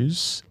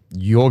news,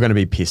 you're going to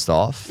be pissed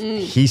off.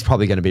 He's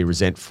probably going to be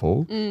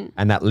resentful.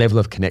 And that level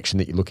of connection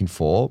that you're looking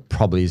for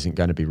probably isn't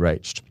going to be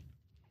reached.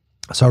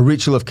 So a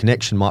ritual of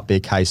connection might be a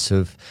case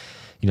of,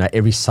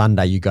 every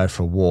Sunday you go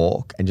for a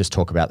walk and just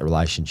talk about the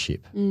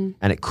relationship. And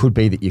it could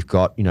be that you've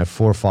got,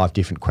 4 or 5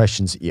 different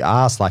questions that you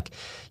ask, like,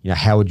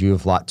 how would you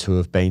have liked to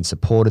have been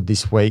supported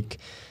this week?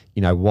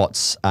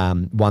 What's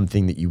one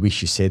thing that you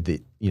wish you said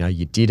that,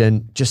 you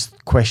didn't?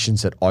 Just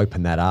questions that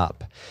open that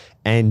up.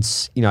 And,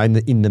 you know,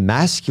 in the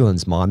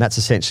masculine's mind, that's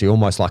essentially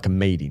almost like a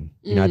meeting.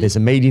 You know, there's a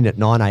meeting at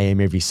 9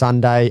 a.m. every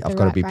Sunday. I've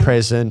got to be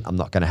present. I'm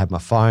not going to have my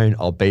phone.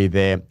 I'll be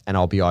there and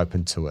I'll be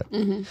open to it.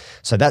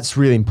 So that's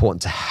really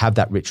important to have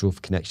that ritual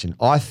of connection.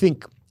 I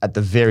think at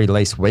the very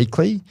least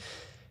weekly.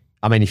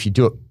 I mean, if you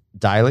do it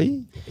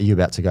daily, are you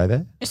about to go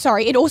there?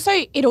 Sorry, it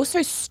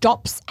also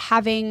stops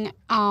having,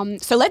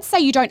 so let's say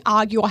you don't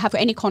argue or have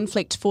any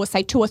conflict for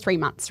say 2 or 3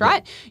 months,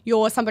 right?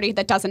 You're somebody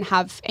that doesn't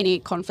have any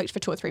conflict for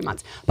 2 or 3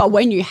 months. But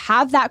when you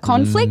have that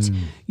conflict,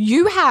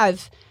 you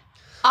have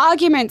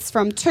arguments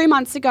from 2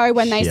 months ago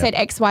when they said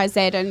X, Y, Z,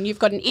 and you've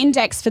got an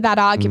index for that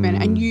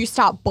argument and you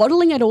start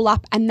bottling it all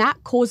up, and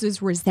that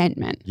causes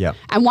resentment. Yep.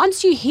 And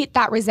once you hit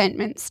that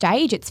resentment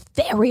stage, it's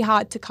very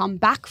hard to come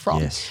back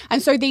from. Yes.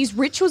 And so these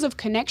rituals of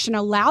connection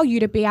allow you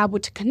to be able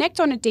to connect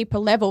on a deeper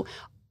level.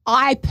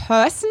 I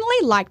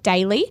personally like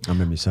daily I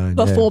remember you saying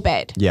before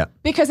bed. Yeah.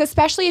 Because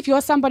especially if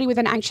you're somebody with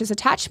an anxious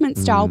attachment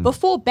style,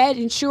 before bed,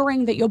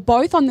 ensuring that you're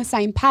both on the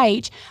same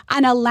page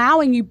and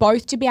allowing you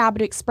both to be able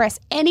to express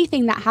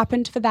anything that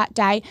happened for that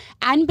day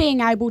and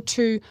being able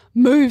to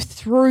move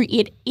through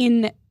it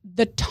in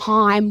the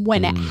time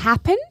when it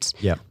happened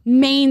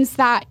means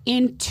that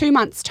in 2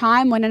 months'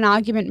 time when an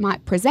argument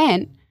might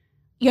present,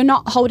 you're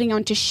not holding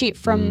on to shit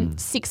from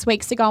 6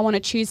 weeks ago on a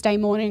Tuesday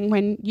morning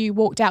when you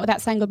walked out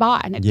without saying goodbye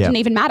and it didn't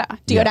even matter.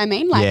 Do you know what I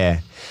mean? Yeah.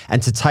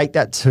 And to take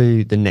that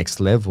to the next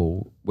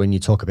level, when you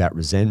talk about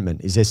resentment,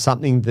 is there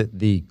something that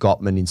the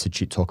Gottman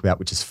Institute talk about,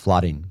 which is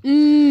flooding?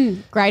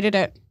 Great at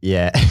it.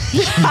 Yeah.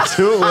 You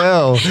do it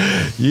well.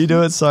 You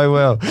do it so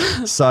well.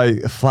 So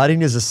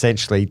flooding is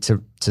essentially, to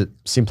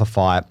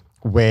simplify it,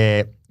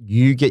 where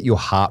you get your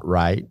heart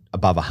rate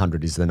above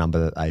 100 is the number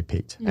that they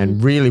picked.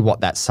 And really what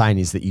that's saying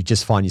is that you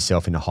just find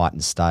yourself in a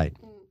heightened state.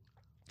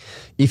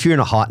 If you're in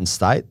a heightened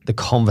state, the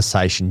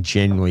conversation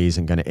generally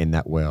isn't going to end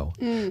that well.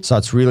 So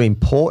it's really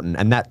important,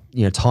 and that,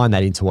 you know, tying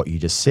that into what you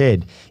just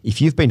said, if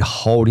you've been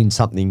holding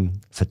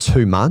something for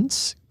 2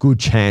 months,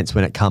 good chance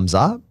when it comes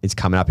up, it's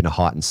coming up in a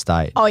heightened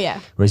state. Oh, yeah.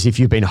 Whereas if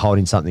you've been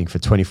holding something for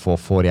 24,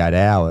 48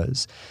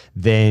 hours,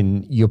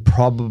 then you're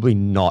probably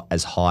not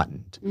as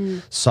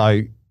heightened.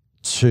 So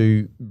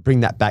to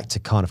bring that back to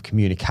kind of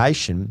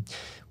communication,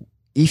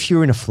 if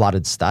you're in a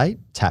flooded state,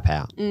 tap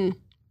out.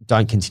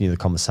 Don't continue the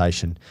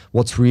conversation.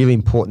 What's really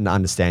important to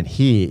understand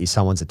here is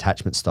someone's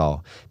attachment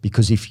style,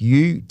 because if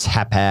you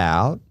tap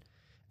out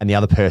and the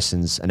other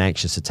person's an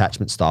anxious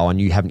attachment style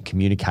and you haven't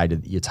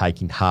communicated that you're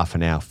taking half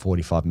an hour,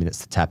 45 minutes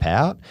to tap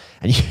out,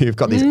 and you've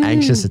got this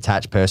anxious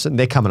attached person,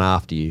 they're coming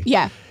after you.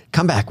 Yeah.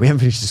 Come back. We haven't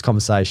finished this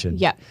conversation.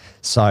 Yeah.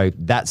 So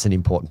that's an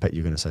important part.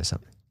 You're going to say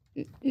something.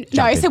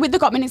 No, so with the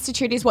Gottman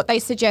Institute is what they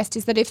suggest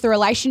is that if the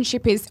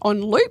relationship is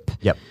on loop,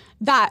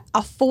 that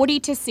a 40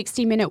 to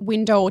 60 minute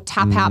window or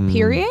tap out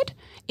period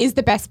is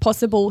the best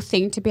possible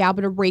thing to be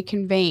able to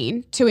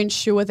reconvene to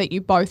ensure that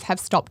you both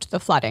have stopped the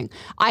flooding.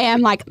 I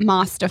am like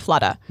master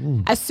flooder.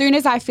 As soon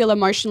as I feel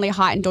emotionally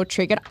heightened or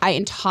triggered, I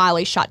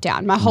entirely shut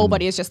down. My whole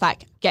body is just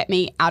like, get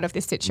me out of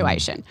this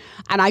situation.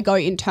 And I go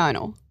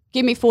internal.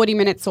 Give me 40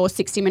 minutes or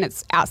 60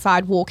 minutes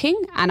outside walking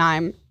and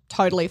I'm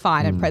totally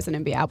fine and present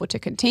and be able to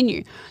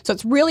continue. So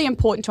it's really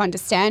important to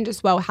understand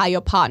as well how your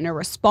partner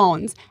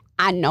responds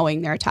and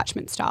knowing their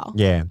attachment style.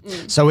 Yeah.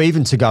 So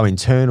even to go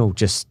internal,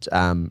 just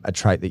a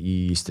trait that you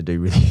used to do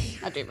really,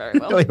 I do very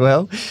well. really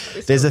well.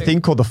 There's a thing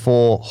called the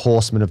 4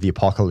 horsemen of the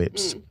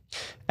apocalypse.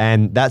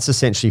 And that's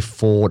essentially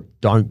 4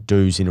 don't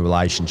do's in a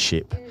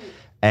relationship.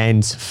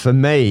 And for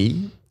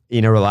me,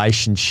 in a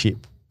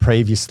relationship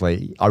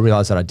previously, I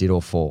realized that I did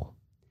all 4.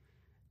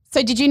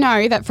 So did you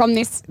know that from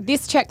this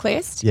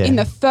checklist, in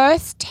the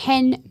first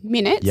 10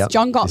 minutes,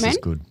 John Gottman, this is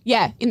good.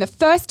 in the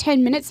first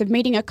 10 minutes of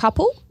meeting a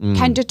couple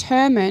can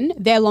determine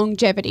their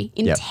longevity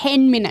in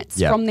 10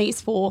 minutes from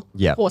these 4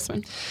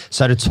 horsemen.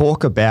 So to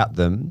talk about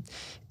them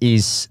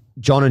is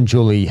John and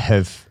Julie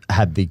have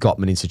had the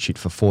Gottman Institute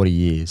for 40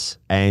 years,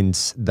 and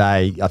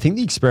I think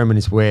the experiment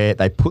is where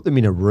they put them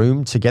in a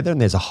room together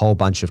and there's a whole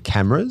bunch of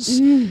cameras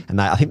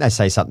and I think they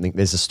say something,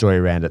 there's a story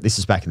around it. This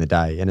is back in the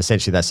day, and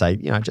essentially they say,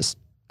 you know, just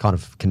kind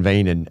of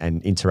convene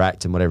and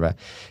interact and whatever.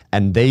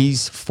 And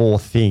these 4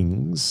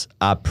 things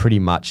are pretty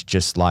much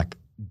just like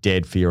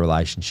dead for your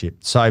relationship.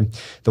 So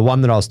the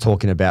one that I was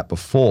talking about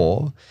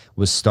before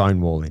was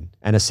stonewalling.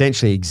 And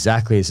essentially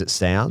exactly as it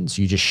sounds,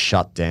 you just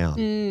shut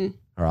down.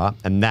 All right.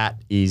 And that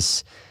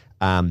is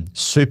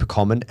super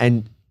common.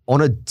 And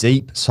on a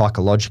deep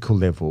psychological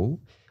level,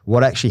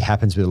 what actually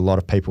happens with a lot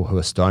of people who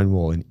are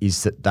stonewalling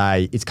is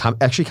that it's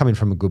actually coming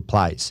from a good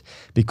place,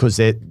 because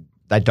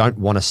they don't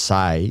want to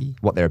say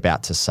what they're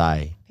about to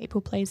say. People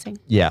pleasing.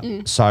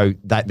 Yeah. So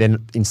that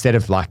then instead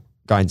of like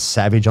going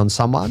savage on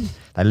someone,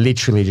 they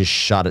literally just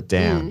shut it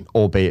down,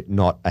 albeit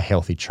not a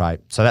healthy trait.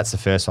 So that's the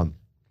first one.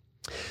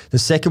 The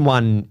second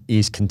one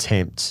is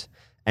contempt.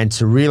 And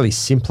to really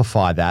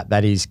simplify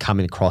that is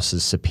coming across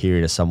as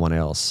superior to someone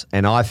else.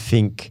 And I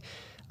think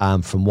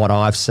from what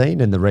I've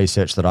seen and the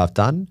research that I've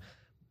done,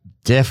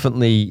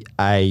 definitely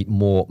a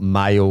more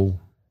male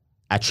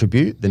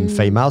attribute than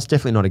females,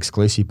 definitely not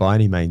exclusive by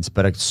any means,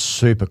 but a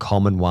super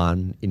common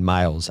one in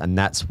males. And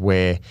that's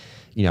where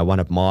one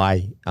of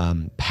my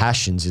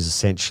passions is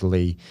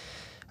essentially,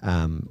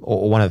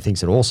 or one of the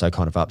things that also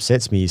kind of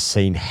upsets me is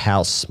seeing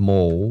how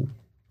small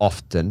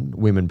often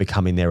women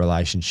become in their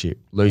relationship,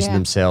 losing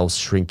themselves,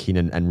 shrinking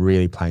and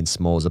really playing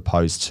small, as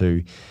opposed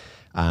to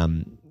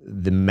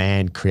the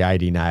man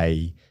creating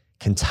a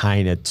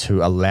container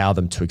to allow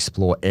them to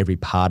explore every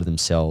part of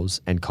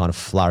themselves and kind of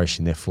flourish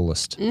in their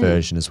fullest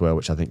version as well,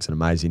 which I think is an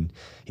amazing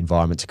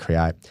environment to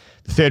create.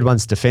 The third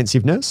one's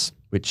defensiveness,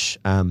 which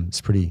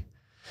is pretty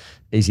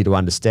easy to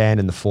understand.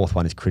 And the fourth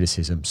one is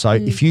criticism. So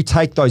if you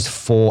take those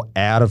four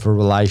out of a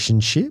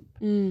relationship,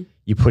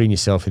 you're putting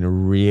yourself in a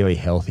really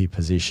healthy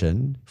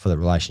position for the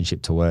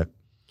relationship to work.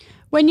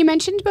 When you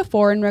mentioned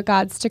before in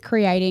regards to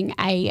creating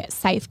a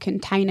safe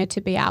container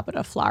to be able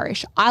to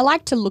flourish, I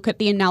like to look at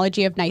the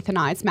analogy of Nathan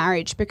and I's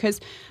marriage,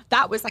 because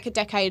that was like a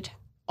decade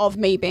of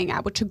me being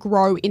able to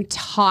grow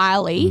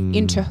entirely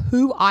into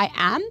who I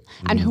am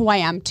and who I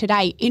am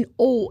today in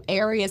all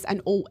areas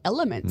and all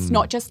elements,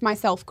 not just my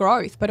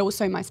self-growth, but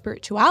also my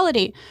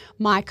spirituality,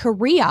 my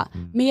career,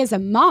 me as a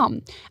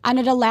mum. And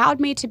it allowed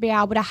me to be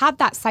able to have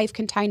that safe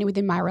container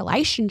within my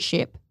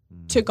relationship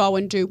to go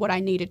and do what I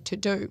needed to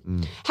do.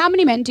 How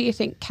many men do you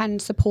think can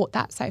support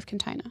that safe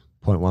container?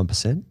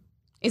 0.1%.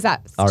 Is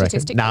that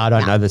statistic? No, I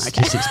don't know the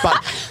statistics,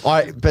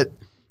 but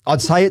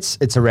I'd say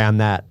it's around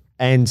that.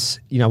 And,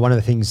 one of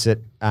the things that,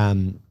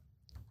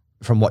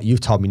 from what you've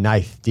told me,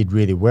 Nath did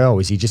really well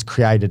is he just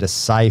created a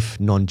safe,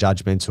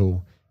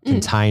 non-judgmental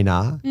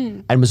container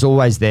and was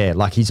always there.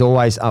 Like he's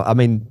always,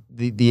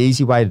 the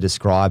easy way to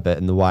describe it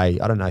and the way,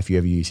 I don't know if you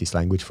ever use this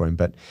language for him,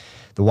 but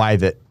the way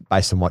that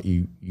based on what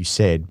you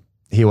said,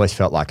 he always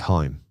felt like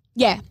home.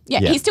 Yeah,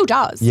 he still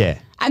does. Yeah.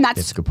 And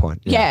that's a good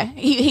point. Yeah,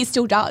 he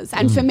still does.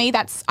 And for me,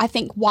 that's, I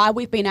think, why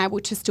we've been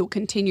able to still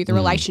continue the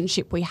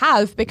relationship we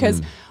have,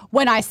 because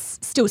when I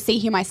still see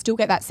him, I still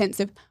get that sense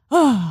of,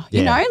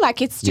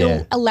 like it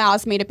still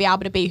allows me to be able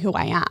to be who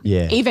I am.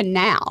 Yeah. Even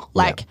now.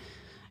 Like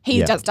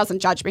he just doesn't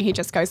judge me. He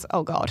just goes,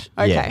 oh God,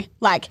 okay. Yeah.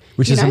 Like,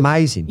 which is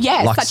amazing.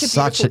 Yeah, like such a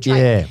beautiful trait.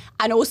 Yeah.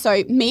 And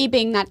also me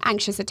being that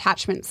anxious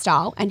attachment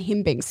style and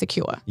him being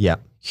secure. Yeah.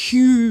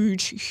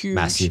 Huge.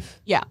 Massive.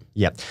 Yeah.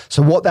 Yeah.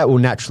 So what that will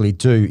naturally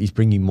do is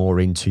bring you more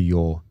into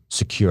your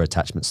secure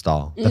attachment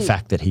style, the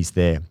fact that he's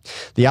there.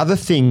 The other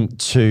thing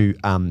to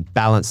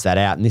balance that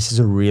out, and this is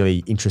a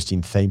really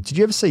interesting theme. Did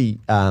you ever see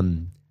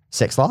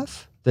Sex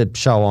Life? The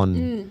show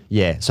on,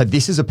 So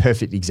this is a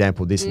perfect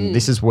example of this. And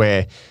this is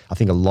where I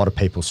think a lot of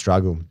people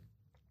struggle.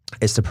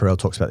 Esther Perel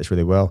talks about this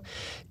really well,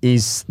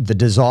 is the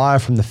desire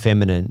from the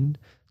feminine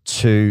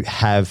to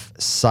have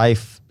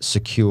safe,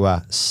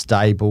 secure,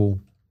 stable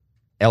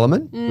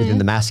element within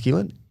the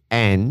masculine,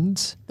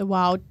 and The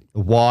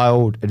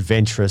wild,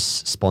 adventurous,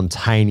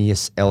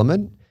 spontaneous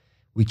element,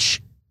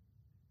 which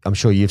I'm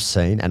sure you've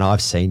seen and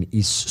I've seen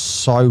is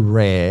so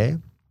rare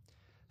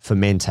for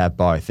men to have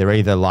both. They're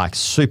either like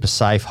super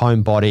safe,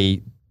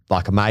 homebody,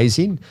 like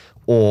amazing,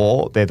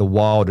 or they're the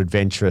wild,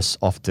 adventurous,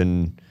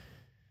 often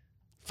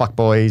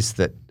fuckboys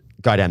that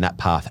go down that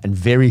path. And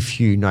very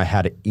few know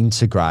how to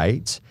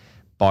integrate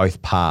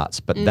both parts,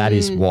 but that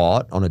is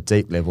what, on a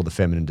deep level, the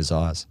feminine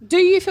desires. Do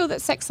you feel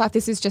that Sex Life,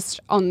 this is just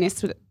on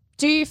this,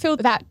 do you feel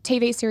that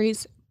TV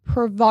series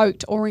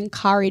provoked or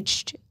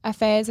encouraged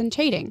affairs and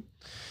cheating?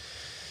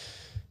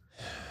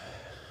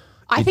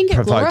 I think it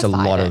provoked a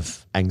glorified lot it.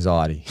 of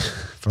anxiety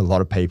for a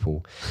lot of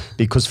people,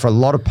 because for a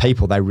lot of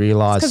people they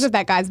realise because of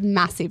that guy's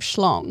massive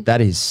schlong. that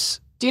is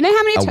Do you know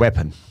how many a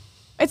weapon.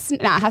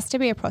 It has to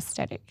be a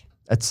prosthetic.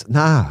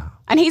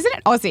 And he's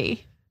an Aussie.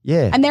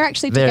 Yeah. And they're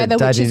actually together, which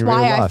dating is in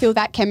why real I life. feel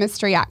that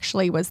chemistry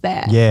actually was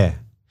there. Yeah.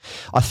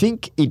 I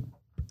think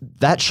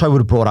that show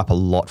would have brought up a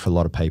lot for a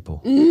lot of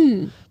people.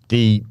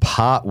 The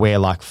part where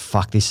like,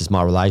 fuck, this is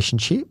my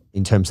relationship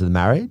in terms of the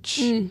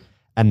marriage.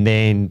 And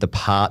then the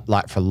part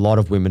like for a lot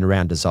of women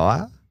around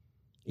desire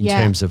in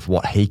terms of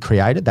what he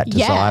created, that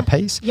desire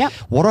piece. Yep.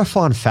 What I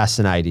find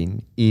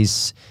fascinating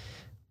is,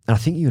 and I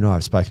think you and I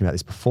have spoken about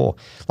this before,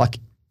 like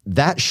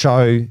that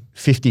show,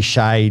 50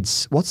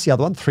 Shades, what's the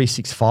other one,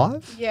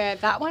 365? Yeah,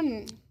 that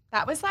one,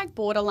 that was like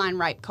borderline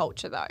rape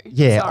culture though.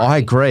 Yeah, Sorry.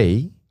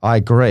 I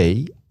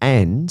agree.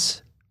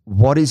 And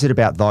what is it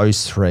about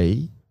those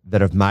three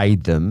that have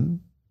made them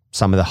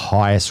some of the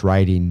highest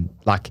rating?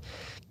 Like,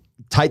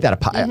 take that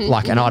apart. And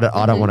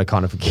I don't want to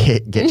kind of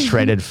get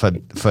shredded for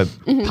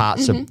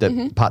parts of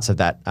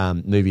that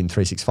movie in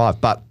 365,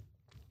 but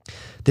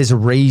there's a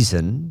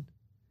reason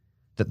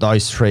that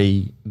those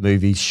three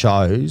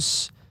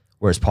shows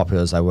were as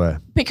popular as they were.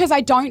 Because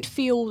I don't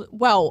feel,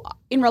 well,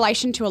 in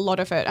relation to a lot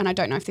of it, and I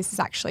don't know if this is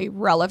actually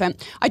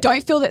relevant, I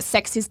don't feel that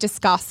sex is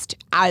discussed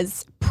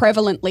as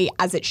prevalently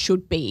as it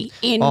should be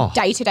in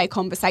day-to-day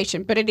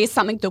conversation, but it is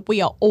something that we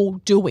are all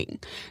doing.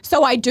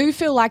 So I do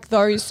feel like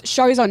those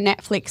shows on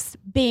Netflix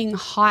being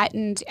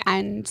heightened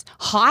and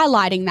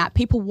highlighting that,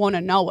 people want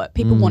to know it,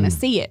 people want to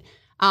see it.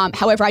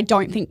 However, I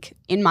don't think,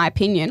 in my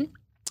opinion,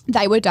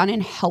 they were done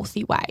in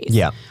healthy ways.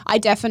 Yeah. I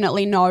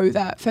definitely know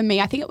that for me,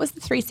 I think it was the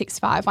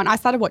 365 one. I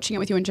started watching it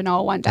with you and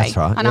Genoa one day. That's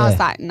right, And I was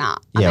like, nah,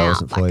 I'm Yeah, it out.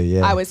 wasn't for you,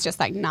 yeah. I was just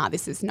like, nah,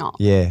 this is not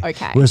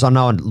okay. Whereas I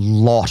know a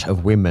lot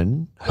of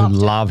women who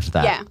loved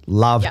that. Yeah.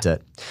 Loved Yeah.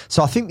 it.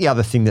 So I think the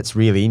other thing that's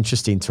really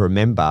interesting to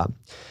remember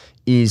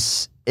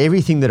is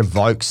everything that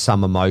evokes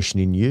some emotion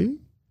in you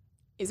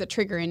Is a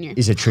trigger in you.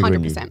 is a trigger 100%.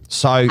 in you.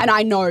 So And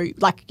I know,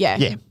 like,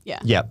 yeah.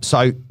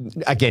 So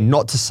again,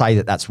 not to say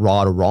that that's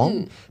right or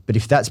wrong, but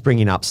if that's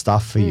bringing up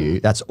stuff for you,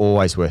 that's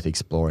always worth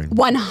exploring.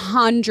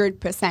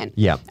 100%.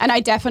 Yeah. And I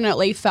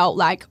definitely felt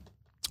like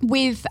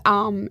with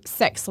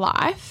sex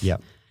life. Yeah.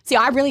 See,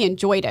 I really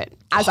enjoyed it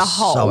as a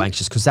whole. So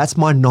anxious because that's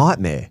my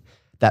nightmare,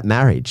 that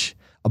marriage.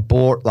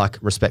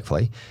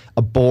 Respectfully,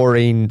 a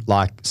boring,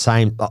 I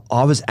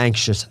was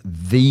anxious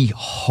the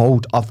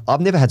whole,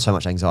 I've never had so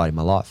much anxiety in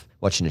my life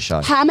watching a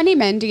show. How many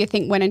men do you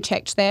think went and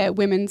checked their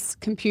women's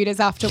computers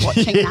after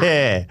watching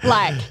that?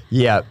 Like,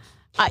 Yeah.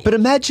 But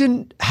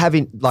imagine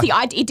having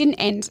it didn't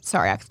end.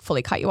 Sorry, I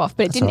fully cut you off,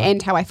 but it didn't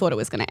end how I thought it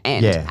was going to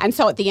end. Yeah. And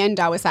so at the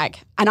end, I was like,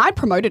 and I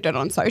promoted it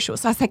on social.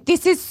 So I was like,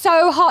 this is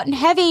so hot and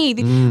heavy.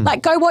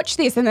 Like, go watch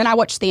this. And then I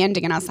watched the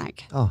ending and I was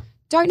like,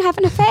 don't have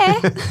an affair.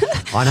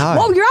 I know.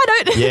 While you're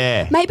at it.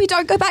 Yeah. Maybe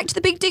don't go back to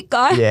the big dick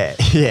guy. Yeah,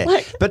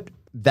 yeah. But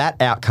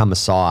that outcome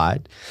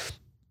aside,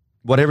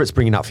 whatever it's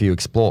bringing up for you,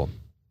 explore.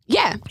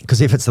 Yeah. Because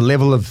if it's a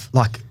level of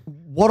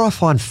what I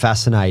find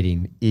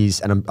fascinating is,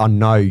 and I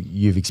know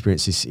you've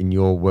experienced this in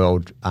your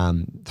world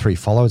through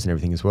followers and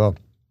everything as well,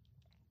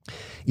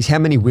 is how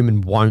many women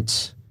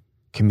won't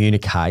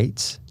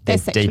communicate their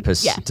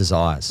deepest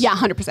desires. Yeah,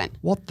 100%.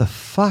 What the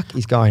fuck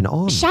is going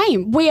on?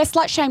 Shame. We are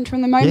slut shamed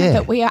from the moment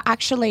that we are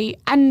actually,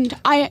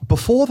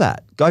 Before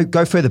that,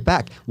 go further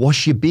back.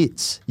 Wash your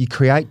bits. You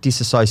create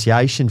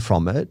disassociation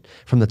from it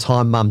from the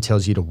time mum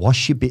tells you to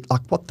wash your bit.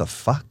 Like, what the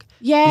fuck?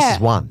 Yeah. This is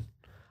one.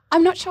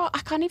 I'm not sure. I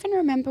can't even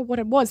remember what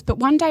it was. But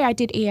one day I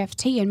did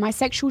EFT and my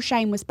sexual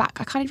shame was back.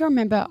 I can't even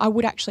remember. I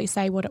would actually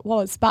say what it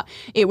was, but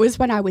it was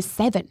when I was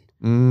 7.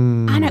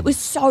 And it was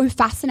so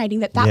fascinating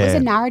that was a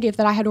narrative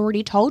that I had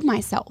already told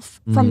myself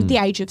from the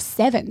age of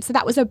 7. So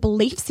that was a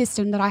belief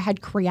system that I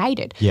had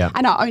created. Yeah.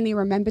 And I only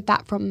remembered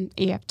that from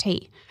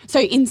EFT. So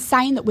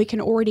insane that we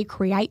can already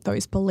create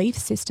those belief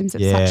systems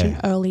at such an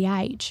early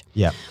age.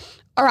 Yeah.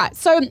 All right.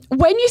 So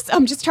when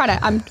I'm just trying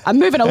to, I'm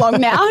moving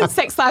along now.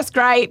 Sex life's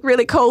great,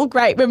 really cool,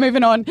 great. We're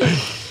moving on.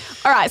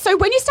 All right. So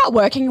when you start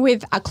working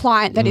with a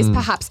client that is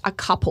perhaps a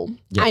couple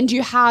and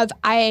you have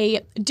a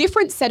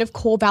different set of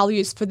core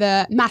values for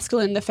the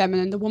masculine, the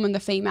feminine, the woman, the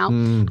female,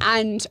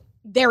 and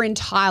they're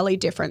entirely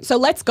different. So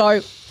let's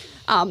go.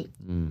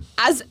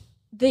 As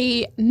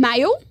the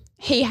male,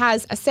 he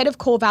has a set of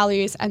core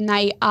values and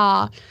they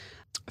are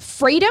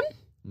freedom.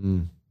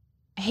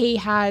 He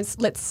has,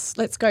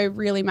 let's go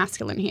really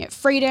masculine here,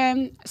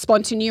 freedom,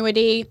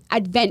 spontaneity,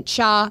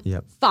 adventure,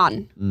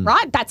 fun,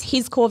 right? That's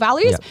his core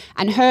values.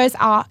 And hers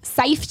are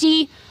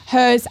safety,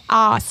 hers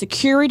are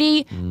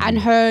security, and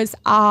hers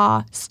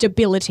are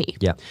stability.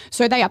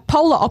 So they are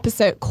polar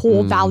opposite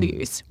core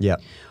values.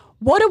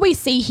 What do we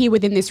see here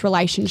within this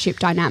relationship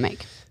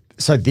dynamic?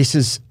 So this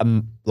is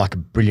like a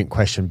brilliant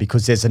question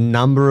because there's a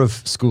number of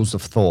schools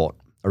of thought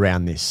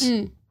around this.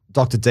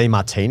 Dr.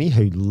 Demartini,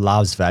 who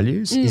loves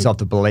values, is of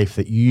the belief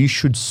that you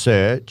should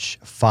search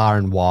far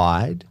and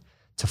wide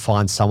to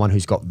find someone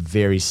who's got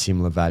very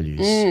similar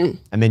values.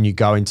 And then you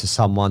go into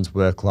someone's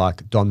work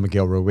like Don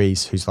Miguel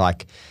Ruiz, who's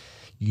like,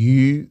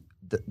 the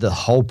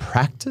whole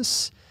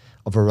practice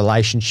of a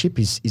relationship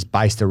is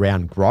based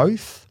around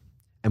growth.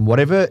 And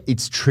whatever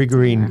it's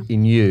triggering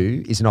in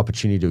you is an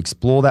opportunity to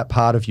explore that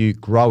part of you,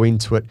 grow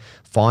into it,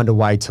 find a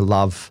way to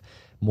love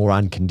more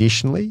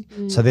unconditionally.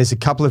 So there's a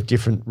couple of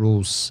different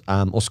rules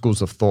or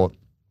schools of thought.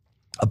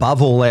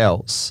 Above all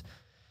else,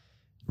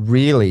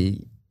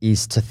 really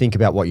is to think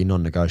about what your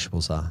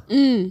non-negotiables are.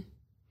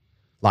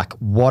 Like,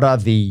 what are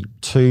the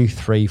 2,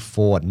 3,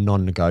 4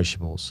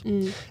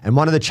 non-negotiables? And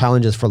one of the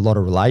challenges for a lot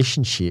of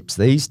relationships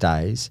these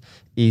days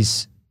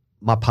is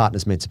my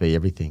partner's meant to be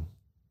everything.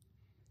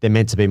 They're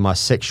meant to be my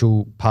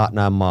sexual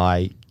partner,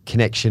 my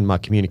connection, my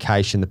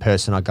communication, the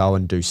person I go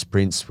and do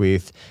sprints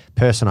with,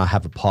 person I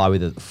have a pie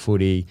with at the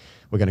footy.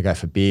 We're going to go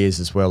for beers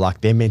as well.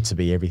 Like, they're meant to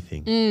be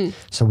everything.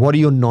 So what are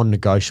your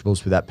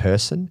non-negotiables with that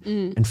person?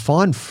 And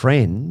find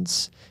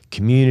friends,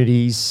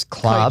 communities,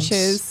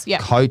 clubs,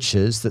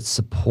 coaches that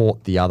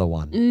support the other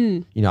one.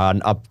 You know,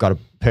 and I've got a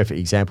perfect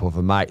example of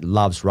a mate,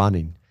 loves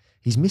running.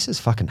 His missus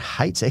fucking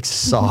hates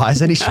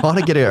exercise and he's trying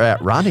to get her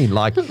out running.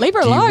 Like, leave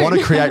her do alone. you want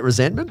to create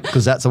resentment?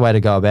 Because that's the way to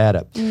go about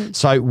it.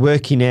 So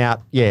working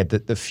out,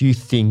 the few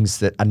things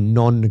that are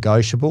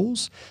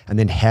non-negotiables and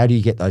then how do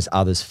you get those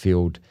others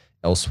filled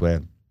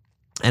elsewhere?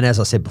 And as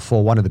I said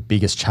before, one of the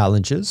biggest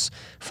challenges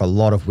for a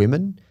lot of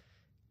women,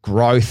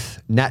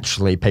 growth,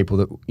 naturally people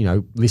that, you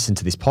know, listen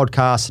to this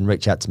podcast and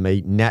reach out to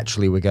me,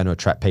 naturally we're going to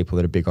attract people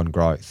that are big on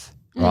growth.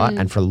 Right.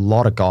 And for a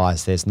lot of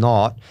guys, there's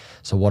not.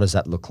 So what does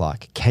that look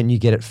like? Can you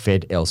get it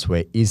fed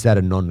elsewhere? Is that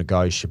a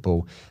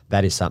non-negotiable?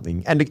 That is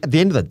something. And at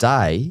the end of the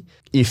day,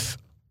 if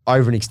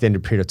over an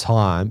extended period of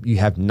time, you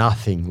have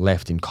nothing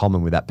left in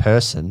common with that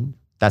person,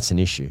 that's an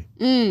issue.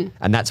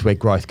 And that's where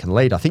growth can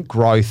lead. I think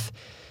growth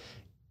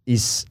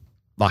is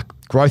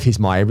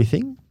my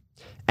everything.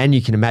 And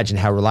you can imagine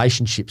how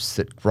relationships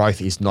that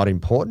growth is not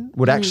important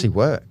would actually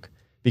work,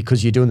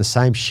 because you're doing the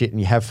same shit and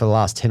you have for the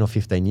last 10 or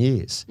 15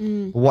 years.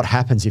 But what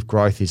happens if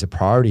growth is a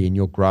priority and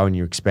you're growing,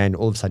 you expand,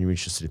 all of a sudden you're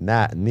interested in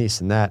that and this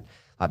and that?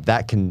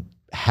 That can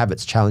have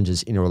its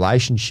challenges in a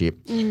relationship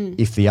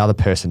if the other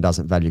person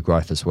doesn't value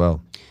growth as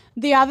well.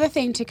 The other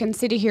thing to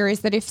consider here is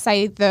that if,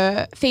 say,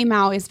 the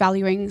female is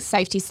valuing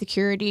safety,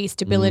 security,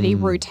 stability,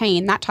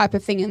 routine, that type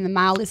of thing, and the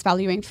male is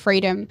valuing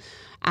freedom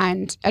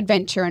and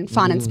adventure and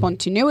fun and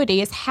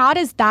spontaneity, is how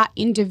does that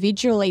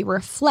individually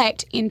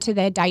reflect into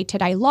their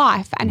day-to-day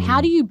life, and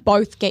how do you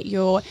both get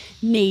your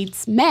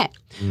needs met?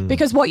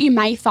 Because what you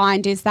may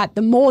find is that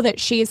the more that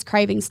she is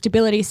craving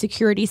stability,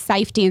 security,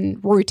 safety and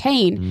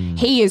routine,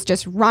 he is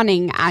just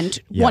running and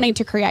wanting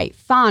to create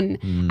fun,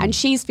 and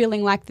she's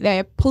feeling like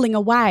they're pulling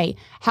away.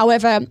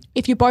 However,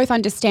 if you both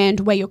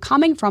understand where you're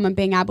coming from and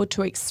being able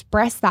to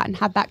express that and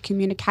have that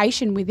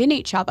communication within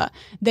each other,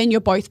 then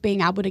you're both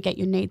being able to get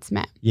your needs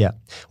met. Yeah.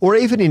 Or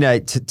even in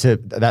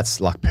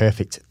that's like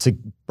perfect. To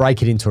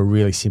break it into a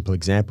really simple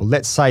example,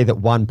 let's say that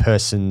one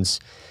person's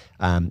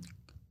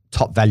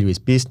top value is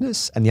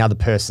business and the other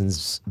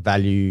person's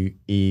value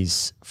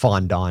is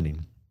fine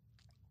dining.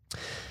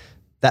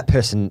 That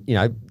person,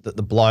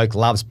 the bloke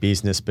loves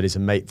business but is a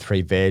meat,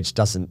 3 veg,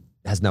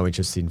 has no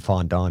interest in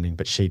fine dining,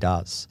 but she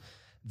does.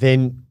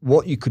 Then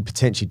what you could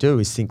potentially do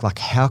is think like,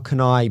 how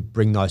can I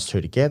bring those two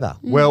together?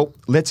 Well,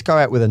 let's go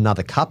out with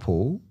another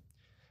couple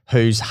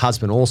whose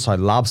husband also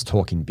loves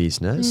talking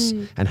business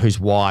and whose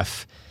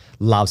wife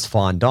loves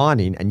fine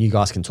dining, and you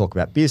guys can talk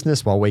about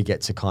business while we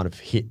get to kind of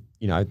hit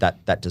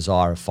that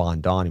desire of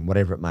fine dining,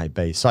 whatever it may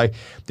be. So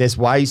there's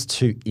ways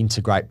to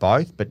integrate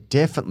both, but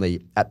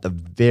definitely at the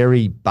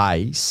very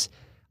base,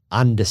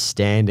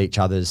 understand each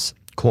other's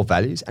core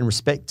values and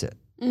respect it.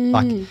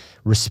 Like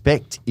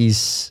respect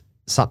is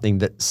something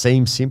that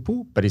seems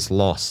simple, but is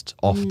lost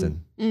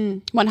often.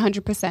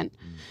 100%.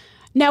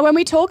 Now, when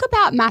we talk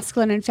about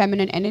masculine and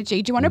feminine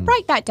energy, do you want to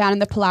break that down and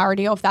the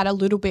polarity of that a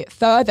little bit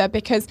further?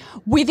 Because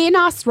within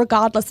us,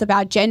 regardless of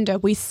our gender,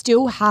 we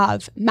still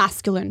have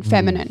masculine,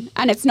 feminine,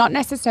 and it's not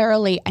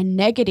necessarily a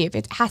negative.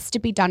 It has to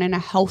be done in a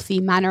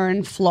healthy manner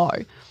and flow.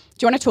 Do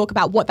you want to talk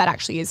about what that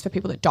actually is for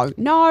people that don't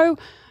know?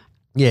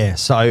 Yeah.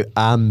 So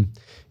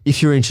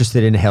if you're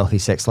interested in a healthy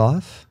sex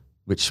life,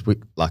 which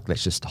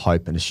let's just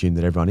hope and assume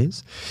that everyone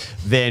is,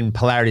 then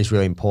polarity is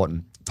really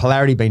important.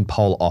 Polarity being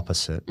pole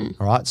opposite.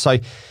 All right. So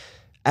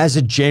as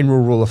a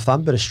general rule of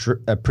thumb, but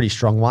a pretty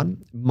strong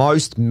one,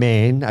 most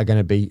men are going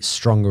to be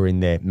stronger in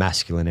their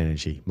masculine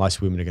energy.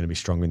 Most women are going to be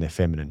stronger in their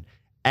feminine.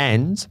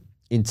 And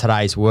in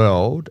today's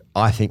world,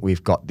 I think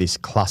we've got this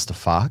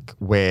clusterfuck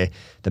where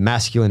the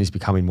masculine is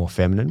becoming more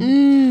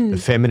feminine, the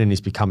feminine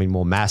is becoming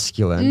more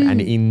masculine, and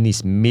in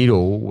this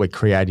middle, we're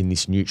creating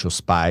this neutral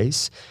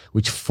space,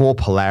 which for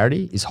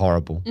polarity is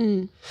horrible.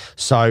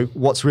 So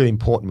what's really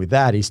important with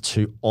that is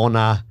to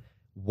honour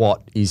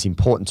what is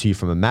important to you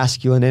from a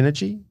masculine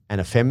energy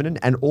and a feminine,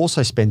 and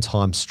also spend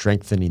time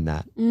strengthening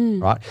that,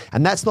 right?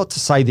 And that's not to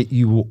say that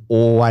you will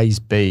always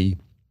be,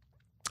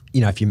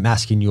 if you're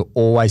masculine, you'll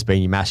always be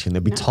in your masculine.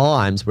 There'll be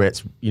times where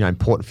it's,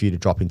 important for you to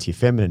drop into your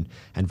feminine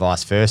and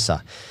vice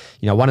versa.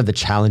 One of the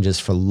challenges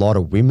for a lot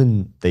of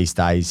women these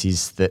days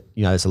is that,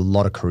 there's a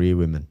lot of career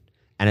women.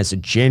 And as a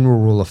general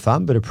rule of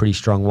thumb, but a pretty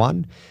strong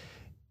one,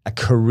 a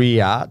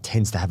career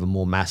tends to have a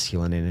more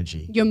masculine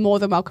energy. You're more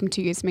than welcome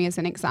to use me as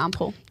an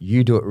example.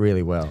 You do it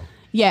really well.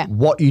 Yeah.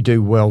 What you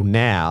do well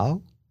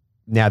now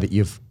that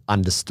you've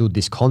understood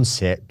this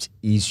concept,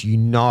 is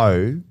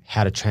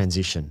how to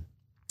transition.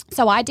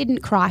 So I didn't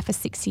cry for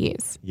 6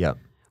 years. Yep.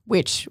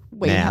 Which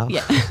we now.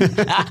 Yeah.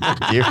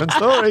 Different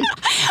story.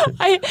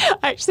 I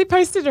actually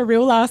posted a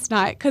reel last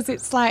night because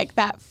it's like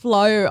that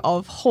flow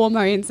of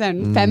hormones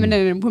and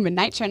feminine and woman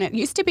nature, and it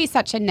used to be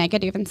such a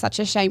negative and such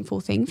a shameful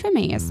thing for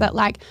me, is that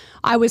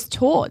I was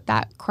taught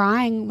that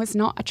crying was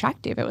not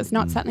attractive. It was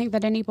not something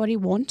that anybody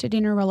wanted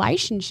in a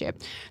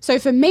relationship. So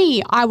for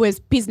me, I was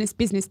business,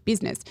 business,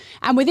 business.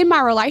 And within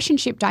my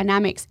relationship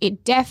dynamics,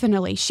 it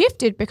definitely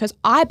shifted because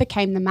I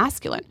became the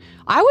masculine.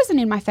 I wasn't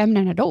in my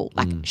feminine at all.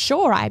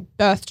 Sure, I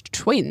birthed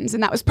twins,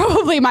 and that was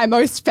probably my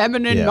most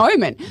feminine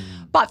moment.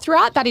 But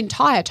throughout that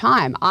entire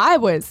time, I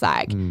was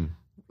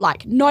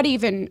not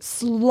even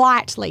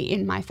slightly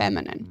in my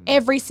feminine.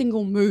 Every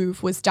single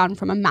move was done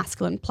from a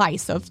masculine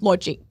place of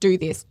logic, do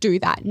this, do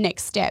that,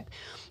 next step.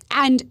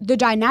 And the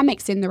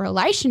dynamics in the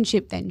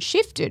relationship then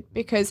shifted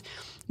because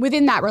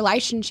within that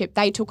relationship,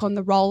 they took on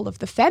the role of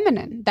the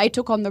feminine. They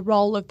took on the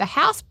role of the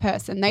house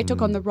person. They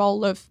took on the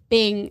role of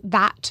being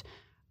that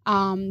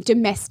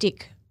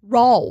domestic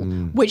role,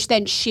 which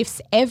then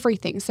shifts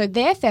everything. So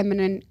their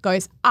feminine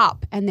goes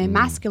up and their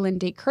masculine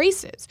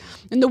decreases.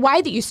 And the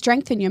way that you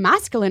strengthen your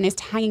masculine is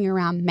hanging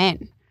around men.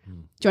 Do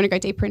you want to go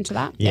deeper into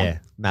that? Yeah.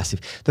 Massive.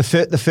 The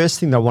first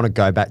thing that I want to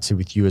go back to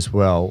with you as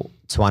well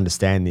to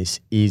understand this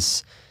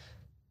is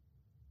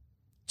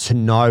to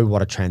know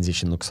what a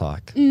transition looks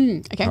like.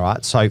 Okay. All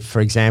right. So,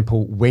 for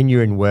example, when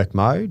you're in work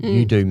mode,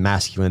 you do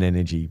masculine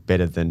energy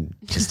better than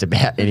just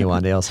about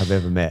anyone else I've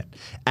ever met.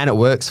 And it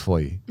works for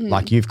you.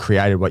 Like you've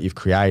created what you've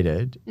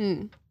created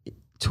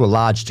to a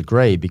large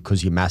degree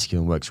because your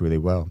masculine works really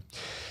well.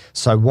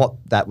 So what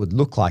that would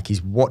look like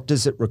is, what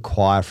does it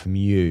require from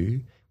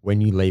you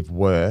when you leave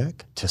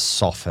work to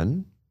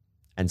soften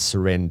and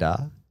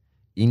surrender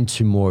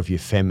into more of your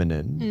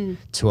feminine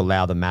to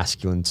allow the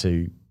masculine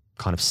to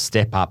kind of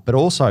step up, but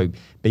also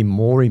be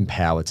more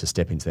empowered to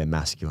step into their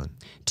masculine.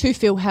 To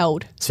feel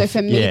held. So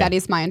for me, that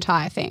is my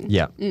entire thing.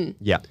 Yeah.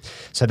 Yeah.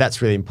 So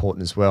that's really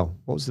important as well.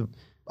 What was the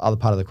other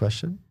part of the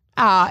question?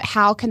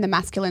 How can the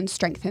masculine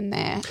strengthen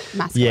their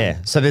masculine? Yeah.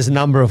 So there's a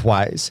number of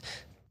ways.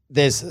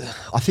 There's,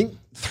 I think,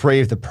 3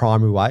 of the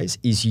primary ways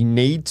is you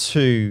need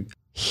to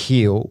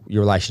heal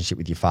your relationship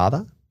with your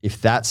father. If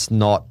that's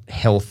not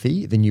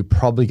healthy, then you're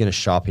probably going to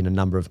show up in a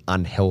number of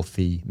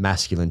unhealthy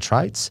masculine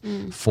traits,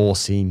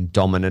 forcing,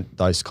 dominant,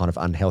 those kind of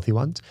unhealthy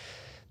ones.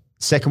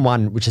 Second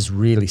one, which is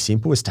really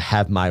simple, is to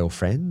have male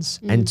friends.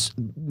 And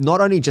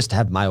not only just to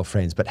have male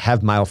friends, but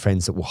have male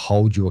friends that will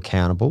hold you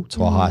accountable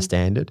to a higher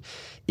standard,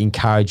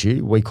 encourage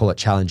you. We call it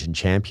challenge and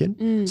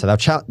champion. So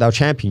they'll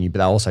champion you, but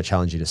they'll also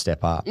challenge you to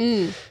step up.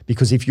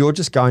 Because if you're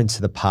just going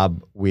to the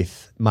pub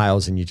with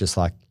males and you're just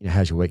like,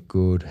 how's your week?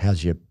 Good.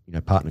 How's your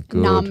partner?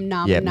 Good.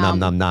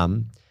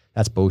 Numb.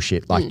 That's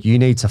bullshit. Like you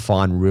need to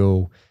find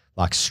real,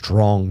 like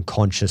strong,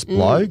 conscious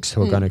blokes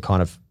who are going to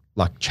kind of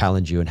like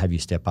challenge you and have you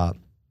step up.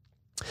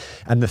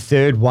 And the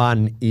third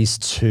one is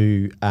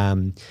to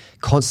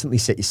constantly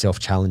set yourself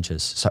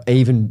challenges. So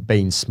even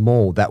being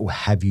small, that will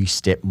have you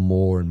step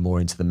more and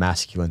more into the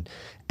masculine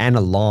and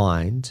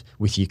aligned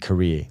with your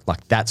career.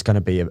 Like that's going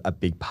to be a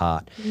big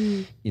part.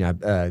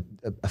 A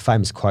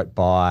famous quote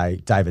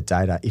by David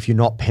Data: if you're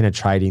not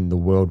penetrating the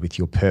world with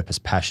your purpose,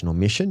 passion or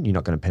mission, you're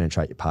not going to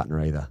penetrate your partner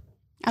either.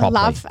 I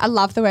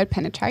love the word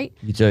penetrate.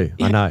 You do,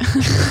 I know.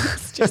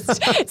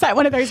 It's like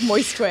one of those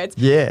moist words.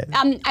 Yeah.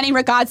 And in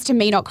regards to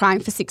me not crying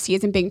for 6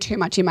 years and being too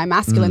much in my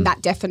masculine,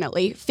 that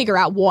definitely figure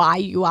out why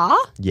you are.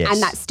 Yes.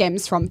 And that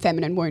stems from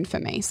feminine wound for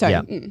me.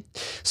 So,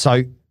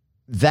 So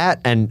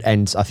that, and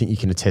I think you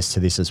can attest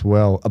to this as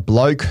well, a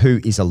bloke who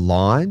is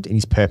aligned in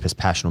his purpose,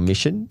 passion or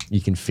mission,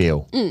 you can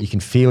feel. You can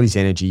feel his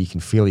energy, you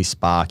can feel his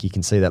spark, you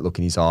can see that look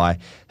in his eye,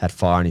 that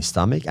fire in his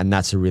stomach, and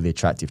that's a really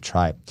attractive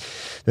trait.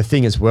 The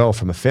thing as well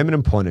from a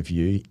feminine point of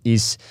view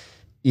is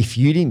if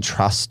you didn't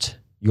trust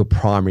your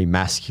primary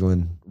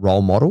masculine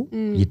role model,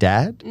 your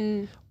dad,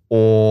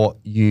 or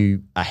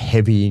you are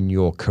heavy in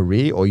your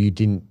career, or you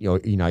didn't,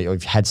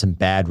 you've had some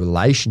bad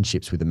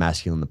relationships with the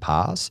masculine in the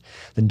past,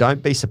 then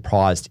don't be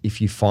surprised if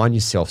you find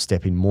yourself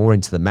stepping more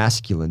into the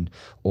masculine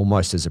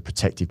almost as a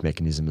protective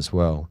mechanism as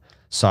well.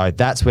 So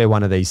that's where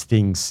one of these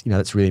things,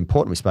 that's really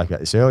important. We spoke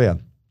about this earlier.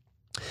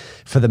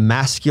 For the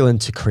masculine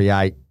to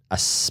create a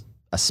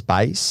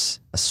space,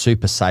 a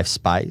super safe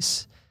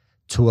space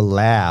to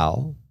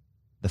allow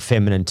the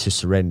feminine to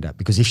surrender.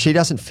 Because if she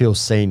doesn't feel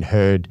seen,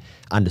 heard,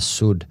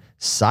 understood,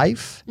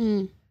 safe,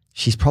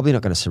 she's probably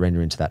not going to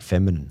surrender into that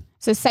feminine.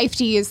 So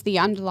safety is the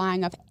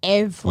underlying of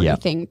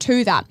everything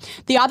to that.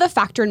 The other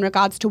factor in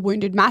regards to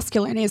wounded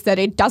masculine is that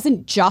it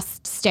doesn't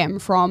just stem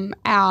from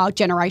our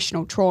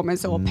generational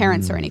traumas or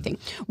parents or anything.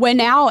 We're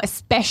now,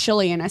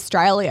 especially in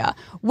Australia,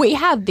 we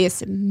have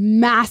this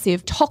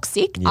massive,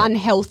 toxic,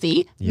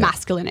 unhealthy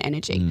masculine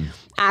energy.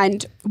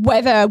 And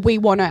whether we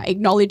want to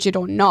acknowledge it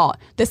or not,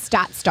 the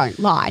stats don't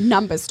lie,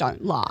 numbers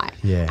don't lie.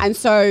 And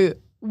so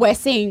we're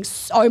seeing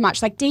so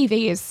much, like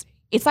DV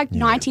it's like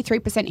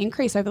 93%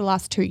 increase over the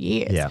last 2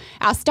 years.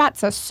 Our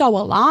stats are so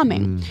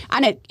alarming.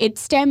 And it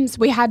stems,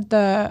 we had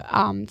the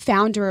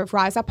founder of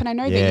Rise Up, and I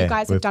know that you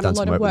guys have done a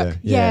lot of work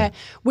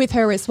with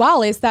her as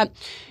well, is that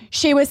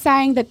she was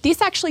saying that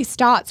this actually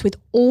starts with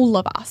all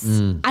of us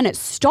and it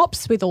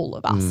stops with all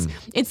of us.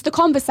 It's the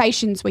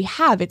conversations we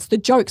have, it's the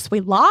jokes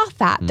we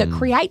laugh at that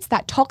creates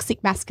that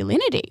toxic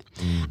masculinity.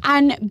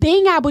 And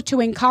being able to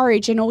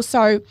encourage and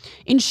also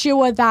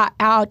ensure that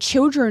our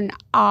children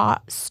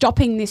are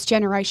stopping this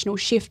generational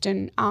shift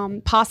and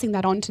passing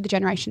that on to the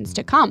generations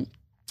to come.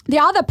 The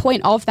other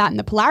point of that and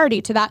the polarity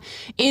to that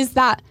is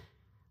that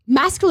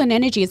masculine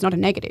energy is not a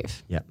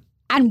negative.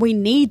 And we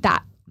need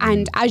that.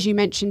 And as you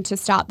mentioned to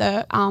start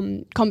the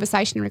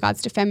conversation in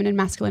regards to feminine,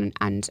 masculine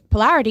and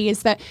polarity,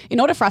 is that in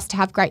order for us to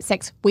have great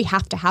sex, we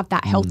have to have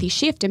that healthy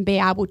shift and be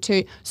able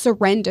to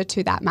surrender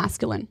to that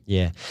masculine.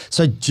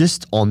 So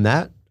just on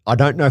that, I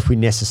don't know if we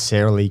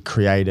necessarily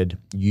created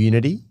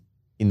unity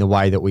in the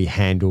way that we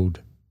handled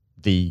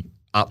the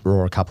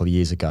uproar a couple of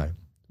years ago.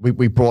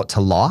 We brought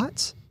to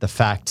light the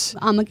fact...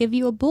 I'm going to give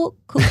you a book,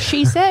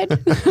 she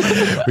said.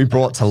 We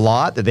brought to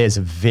light that there's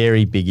a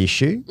very big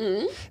issue,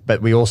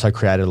 but we also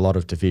created a lot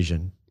of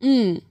division.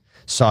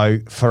 So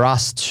for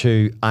us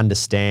to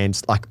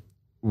understand, like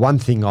one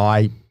thing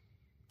I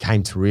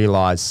came to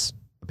realise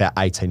about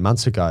 18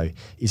 months ago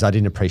is I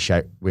didn't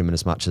appreciate women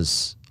as much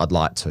as I'd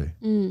like to.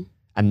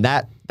 And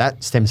that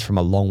stems from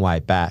a long way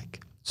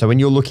back. So when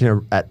you're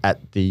looking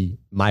at the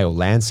male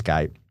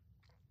landscape,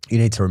 you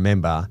need to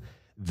remember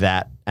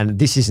that, and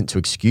this isn't to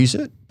excuse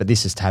it, but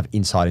this is to have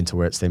insight into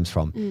where it stems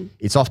from.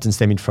 It's often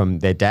stemming from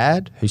their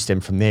dad, who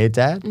stemmed from their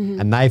dad,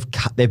 and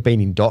they've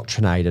been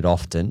indoctrinated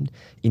often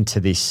into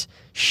this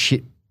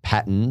shit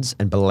patterns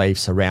and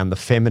beliefs around the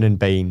feminine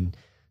being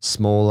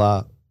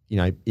smaller,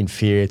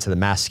 inferior to the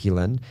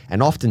masculine,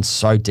 and often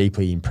so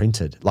deeply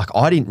imprinted. Like,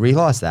 I didn't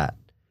realize that.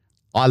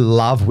 I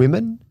love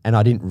women, and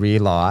I didn't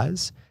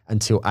realize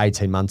until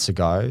 18 months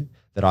ago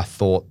that I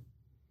thought,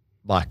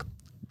 like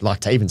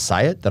to even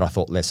say it, that I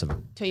thought less of it.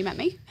 Till you met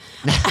me.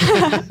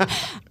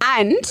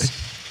 And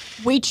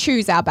we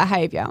choose our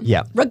behaviour.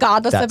 Yeah.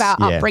 Regardless of our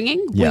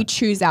upbringing, we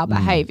choose our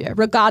behaviour.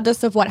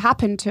 Regardless of what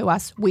happened to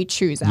us, we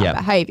choose our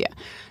behaviour.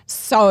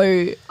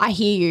 So I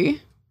hear you,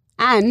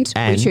 and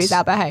we choose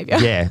our behaviour.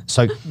 Yeah.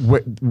 So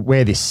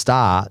where this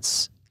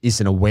starts is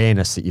an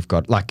awareness that you've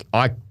got. Like,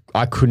 I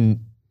couldn't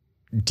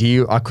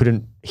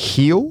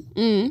heal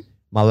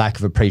my lack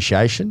of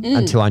appreciation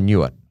until I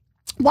knew it.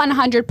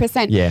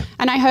 100%. Yeah.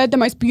 And I heard the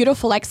most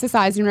beautiful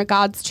exercise in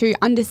regards to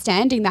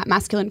understanding that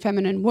masculine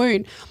feminine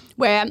wound,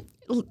 where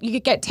you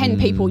could get 10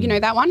 people, you know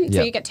that one? Yep.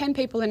 So you get 10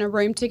 people in a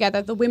room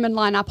together, the women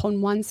line up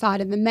on one side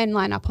and the men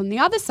line up on the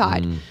other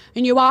side.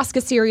 And you ask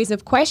a series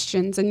of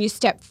questions and you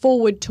step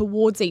forward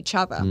towards each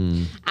other.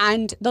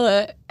 And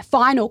the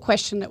final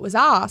question that was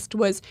asked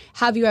was,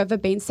 have you ever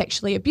been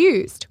sexually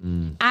abused?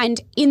 And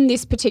in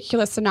this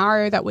particular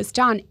scenario that was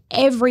done,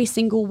 every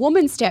single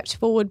woman stepped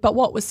forward. But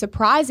what was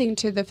surprising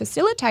to the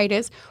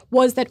facilitators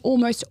was that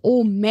almost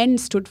all men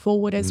stood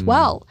forward as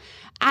well.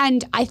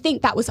 And I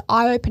think that was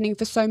eye-opening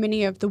for so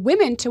many of the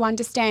women to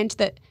understand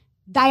that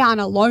they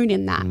aren't alone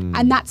in that.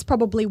 And that's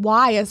probably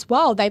why as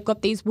well they've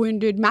got these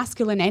wounded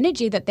masculine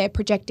energy that they're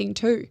projecting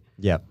too.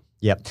 Yep.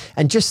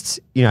 And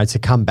just, to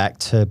come back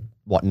to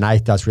what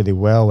Nath does really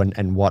well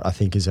and what I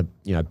think is a,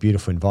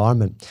 beautiful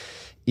environment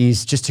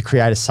is just to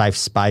create a safe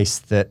space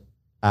that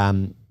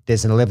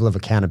there's a level of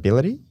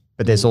accountability,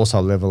 but there's also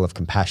a level of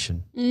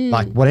compassion.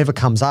 Like, whatever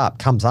comes up.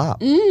 Do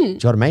you know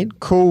what I mean?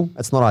 Cool.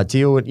 It's not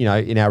ideal,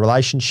 in our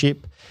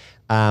relationship.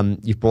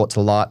 You've brought to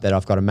light that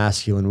I've got a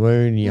masculine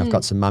wound. I've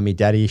got some mummy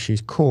daddy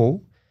issues.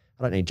 Cool.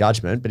 I don't need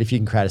judgment, but if you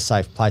can create a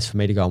safe place for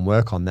me to go and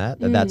work on that,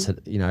 that's a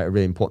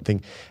really important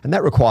thing. And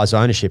that requires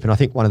ownership. And I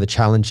think one of the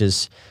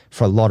challenges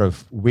for a lot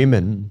of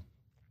women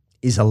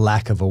is a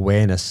lack of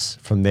awareness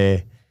from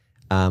their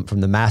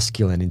from the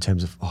masculine in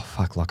terms of,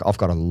 like I've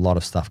got a lot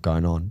of stuff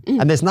going on.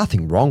 And there's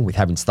nothing wrong with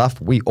having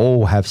stuff. We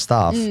all have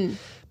stuff.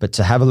 But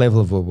to have a level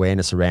of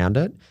awareness around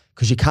it,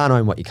 because you can't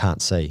own what you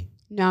can't see.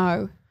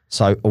 No.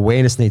 So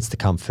awareness needs to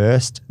come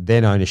first,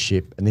 then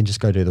ownership, and then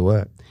just go do the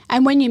work.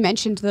 And when you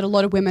mentioned that a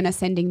lot of women are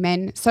sending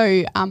men, so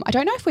I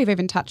don't know if we've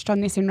even touched on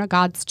this in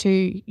regards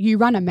to, you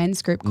run a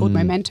men's group called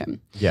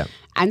Momentum. Yeah.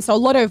 And so a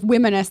lot of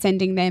women are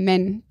sending their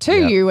men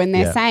to you and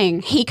they're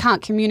saying, he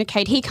can't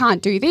communicate, he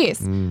can't do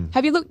this.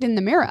 Have you looked in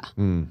the mirror?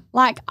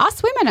 Like,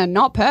 us women are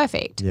not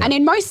perfect. And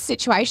in most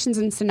situations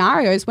and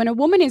scenarios, when a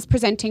woman is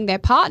presenting their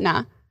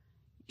partner,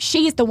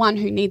 she's the one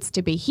who needs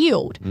to be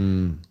healed.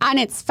 And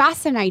it's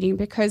fascinating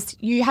because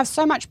you have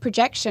so much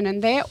projection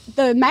and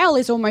the male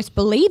is almost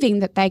believing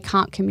that they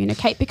can't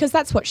communicate because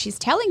that's what she's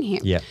telling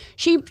him. Yeah.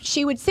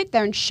 She would sit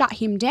there and shut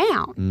him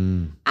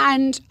down.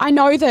 And I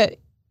know that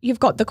you've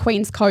got the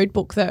Queen's Code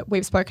book that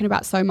we've spoken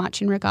about so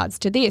much in regards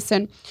to this,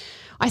 and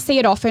I see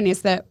it often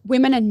is that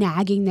women are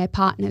nagging their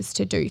partners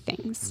to do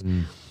things.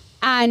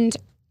 And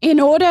in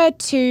order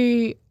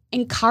to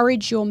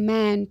encourage your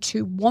man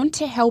to want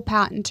to help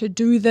out and to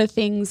do the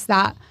things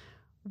that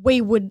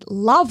we would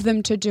love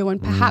them to do,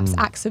 and perhaps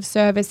acts of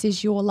service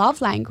is your love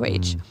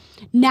language.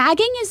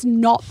 Nagging is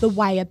not the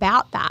way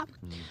about that.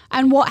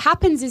 And what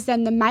happens is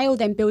then the male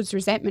then builds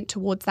resentment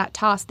towards that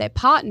task, their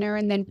partner,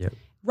 and then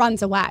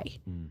runs away.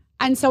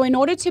 And so in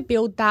order to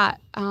build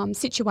that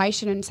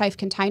situation and safe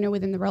container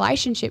within the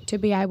relationship to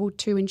be able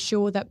to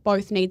ensure that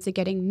both needs are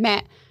getting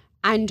met,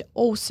 and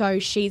also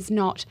she's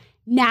not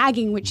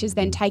nagging, which is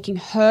then taking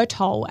her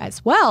toll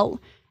as well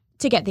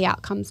to get the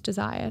outcomes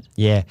desired.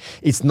 Yeah.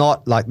 It's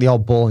not like the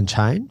old ball and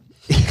chain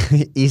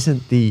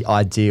isn't the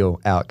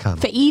ideal outcome.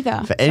 For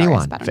either. For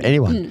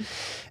anyone.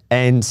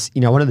 And,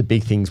 one of the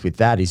big things with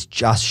that is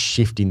just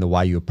shifting the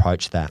way you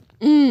approach that.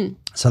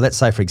 So let's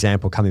say, for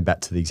example, coming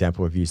back to the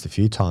example we've used a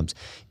few times,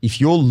 if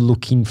you're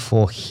looking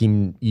for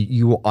him,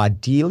 you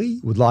ideally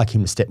would like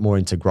him to step more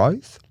into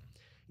growth.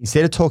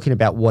 Instead of talking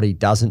about what he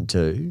doesn't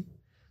do,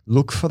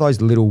 look for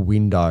those little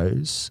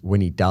windows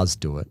when he does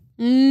do it.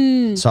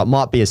 So it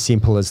might be as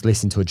simple as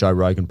listening to a Joe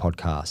Rogan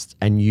podcast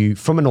and you,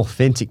 from an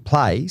authentic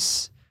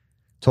place,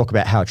 talk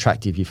about how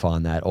attractive you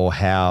find that or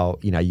how,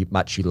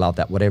 much you love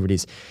that, whatever it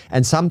is.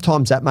 And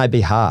sometimes that may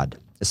be hard,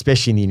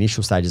 especially in the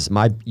initial stages.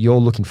 You're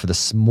looking for the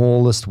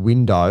smallest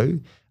window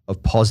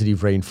of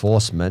positive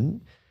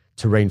reinforcement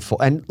to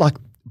reinforce. And like,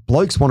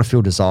 blokes want to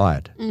feel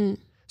desired.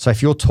 So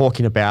if you're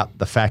talking about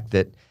the fact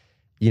that,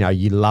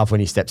 you love when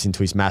he steps into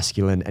his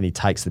masculine and he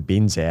takes the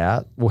bins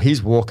out. Well,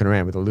 he's walking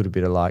around with a little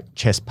bit of like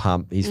chest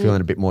pump. He's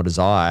feeling a bit more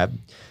desired.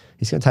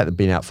 he's going to take the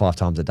bin out 5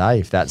 times a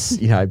day if that's,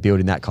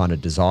 building that kind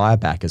of desire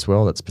back as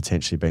well that's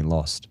potentially been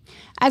lost.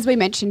 As we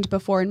mentioned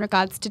before in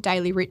regards to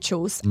daily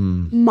rituals,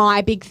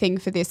 my big thing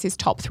for this is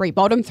top 3,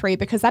 bottom 3,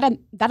 because that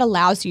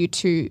allows you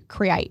to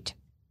create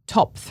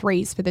top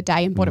 3s for the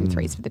day and bottom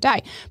 3s for the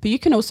day. But you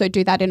can also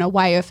do that in a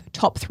way of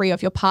top 3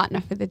 of your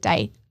partner for the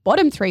day,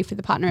 bottom 3 for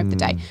the partner of the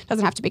day. It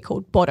doesn't have to be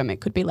called bottom. It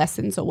could be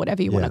lessons or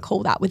whatever you want to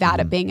call that without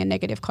it being a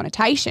negative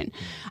connotation.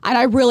 And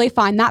I really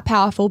find that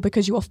powerful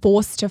because you are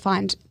forced to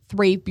find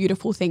 3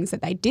 beautiful things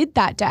that they did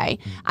that day.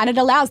 And it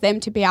allows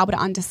them to be able to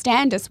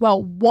understand as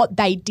well what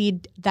they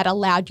did that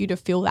allowed you to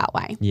feel that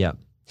way. Yeah.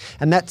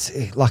 And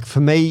that's like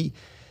for me,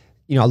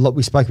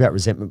 we spoke about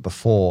resentment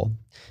before.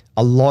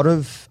 A lot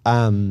of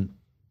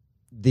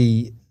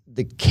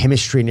the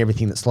chemistry and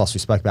everything that's lost, we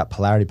spoke about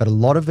polarity, but a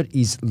lot of it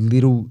is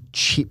little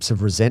chips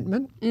of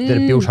resentment that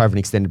are built over an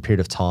extended period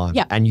of time.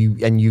 Yep. And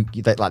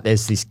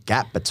there's this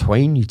gap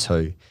between you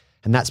two.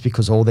 And that's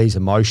because all these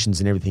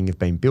emotions and everything have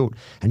been built.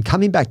 And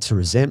coming back to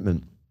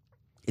resentment,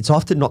 it's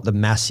often not the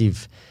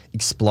massive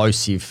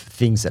explosive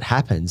things that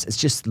happens. It's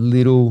just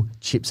little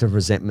chips of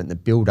resentment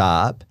that build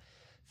up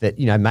that,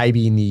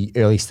 maybe in the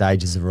early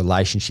stages of a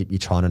relationship, you're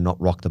trying to not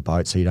rock the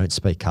boat so you don't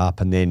speak up.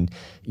 And then,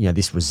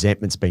 this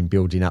resentment's been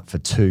building up for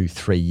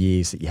 2-3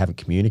 years that you haven't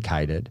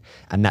communicated.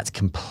 And that's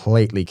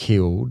completely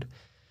killed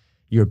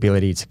your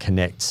ability to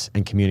connect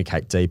and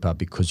communicate deeper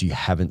because you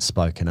haven't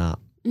spoken up.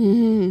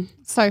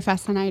 So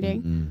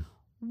fascinating.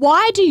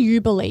 Why do you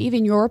believe,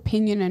 in your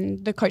opinion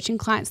and the coaching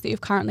clients that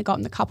you've currently got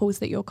and the couples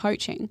that you're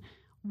coaching,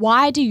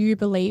 why do you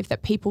believe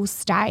that people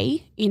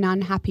stay in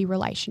unhappy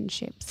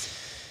relationships?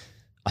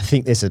 I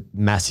think there's a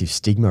massive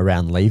stigma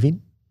around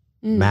leaving,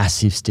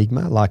 massive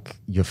stigma. Like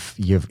you're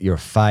a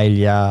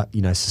failure.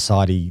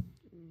 Society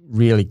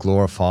really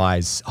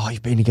glorifies,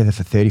 you've been together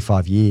for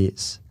 35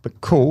 years.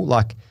 But cool,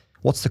 like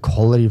what's the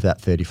quality of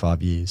that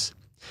 35 years?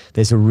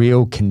 There's a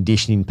real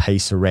conditioning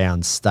piece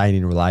around staying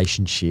in a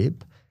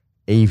relationship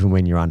even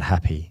when you're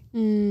unhappy.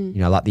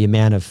 Like the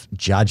amount of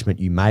judgment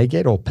you may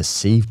get or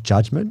perceived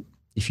judgment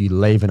if you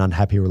leave an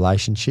unhappy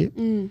relationship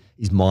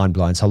is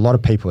mind-blowing. So a lot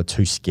of people are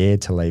too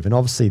scared to leave. And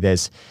obviously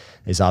there's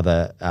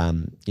other,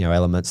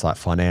 elements like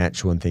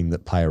financial and things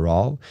that play a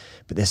role.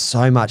 But there's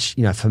so much,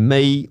 for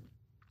me,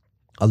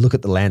 I look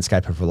at the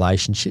landscape of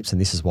relationships,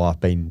 and this is why I've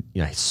been,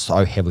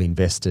 so heavily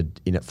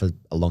invested in it for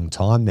a long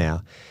time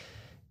now,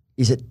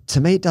 to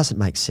me, it doesn't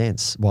make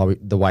sense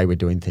the way we're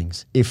doing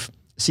things. If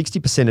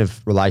 60%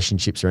 of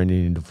relationships are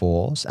ending in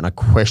divorce, and I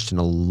question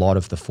a lot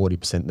of the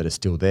 40% that are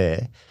still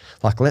there,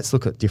 like let's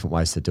look at different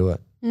ways to do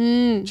it. Do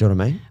you know what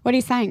I mean? What are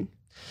you saying?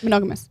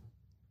 Monogamous?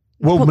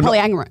 Well,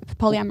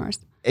 polyamorous?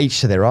 Each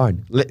to their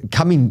own.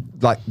 Coming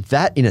like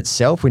that in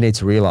itself, we need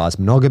to realise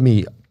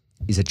monogamy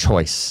is a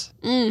choice.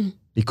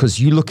 Because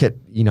you look at,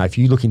 if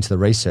you look into the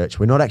research,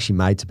 we're not actually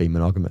made to be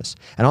monogamous.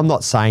 And I'm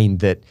not saying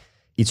that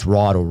it's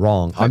right or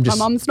wrong. My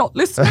mum's not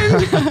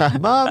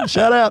listening. Mum,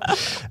 shout out.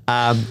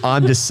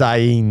 I'm just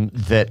saying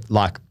that,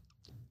 like,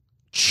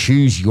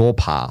 choose your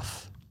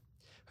path.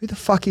 Who the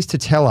fuck is to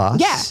tell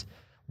us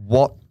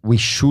what we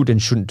should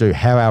and shouldn't do,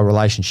 how our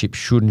relationship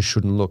should and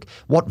shouldn't look,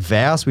 what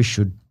vows we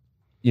should,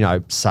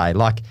 say?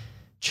 Like,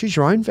 choose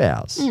your own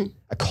vows.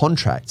 A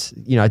contract,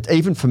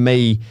 even for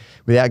me,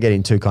 without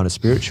getting too kind of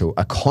spiritual,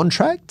 a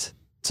contract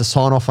to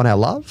sign off on our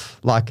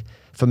love, like,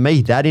 for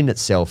me, that in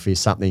itself is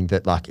something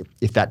that, like,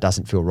 if that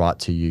doesn't feel right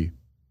to you,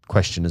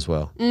 question as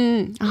well.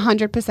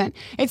 100%.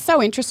 It's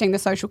so interesting, the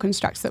social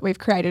constructs that we've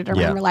created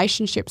around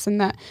relationships, and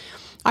that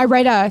I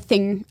read a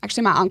thing,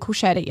 actually my uncle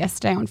shared it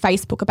yesterday on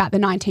Facebook about the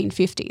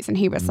 1950s, and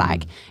he was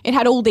like, it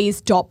had all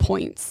these dot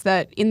points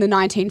that in the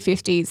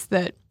 1950s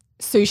that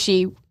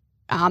sushi,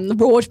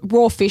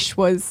 raw fish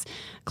was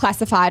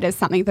classified as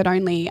something that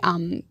only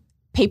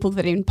people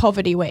that in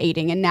poverty were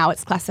eating, and now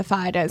it's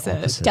classified as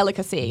a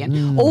delicacy,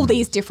 and all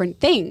these different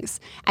things,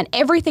 and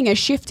everything has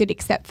shifted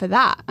except for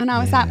that. And I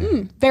was like,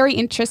 very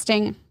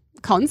interesting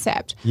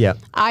concept. Yeah.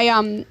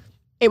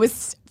 It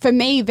was, for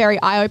me,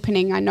 very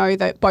eye-opening. I know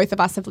that both of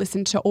us have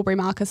listened to Aubrey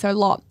Marcus a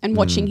lot, and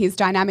watching his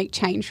dynamic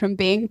change from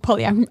being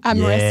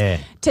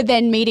polyamorous to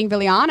then meeting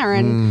Viliana,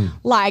 and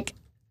like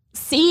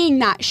seeing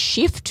that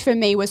shift for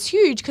me was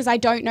huge, because I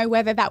don't know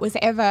whether that was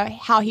ever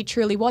how he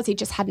truly was. He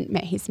just hadn't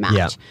met his match.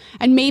 Yep.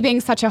 And me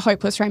being such a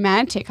hopeless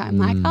romantic, I'm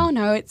like, oh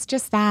no, it's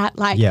just that.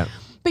 Like,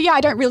 but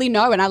I don't really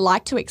know, and I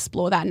like to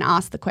explore that and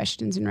ask the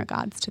questions in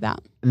regards to that.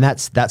 And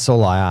that's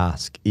all I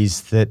ask,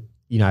 is that,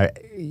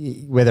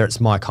 whether it's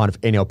my kind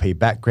of NLP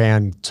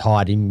background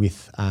tied in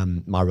with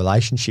my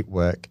relationship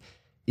work,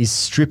 is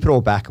strip it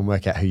all back and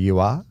work out who you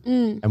are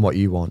and what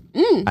you want,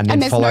 and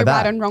then follow that.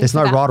 Right and wrong. There's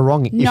no right or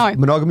wrong. No. If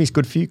monogamy is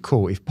good for you,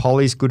 cool. If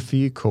poly is good for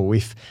you, cool.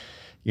 If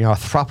a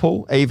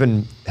throuple,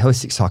 even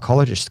holistic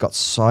psychologist got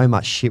so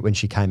much shit when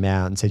she came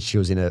out and said she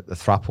was in a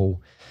throuple.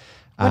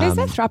 What is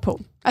a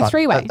throuple? A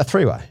three-way? A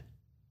three-way,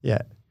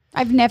 yeah.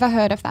 I've never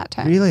heard of that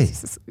term. Really?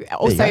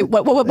 Also,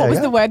 what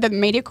was the word that the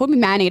media called me?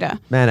 Man-eater.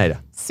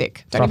 Man-eater.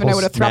 Sick. Don't even know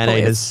what a throuple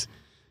is.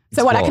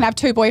 So what, I can have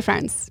 2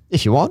 boyfriends?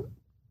 If you want,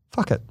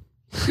 fuck it.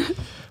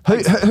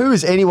 Who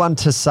is anyone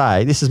to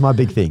say, this is my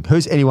big thing,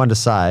 who's anyone to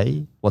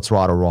say what's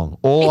right or wrong?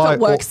 If it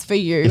works for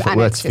you if it and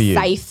works it's for a you.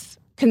 safe,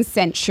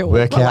 consensual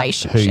Work out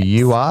relationship. who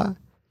you are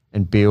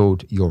and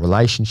build your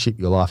relationship,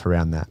 your life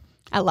around that.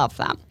 I love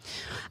that.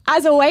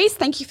 As always,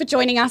 thank you for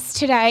joining us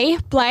today,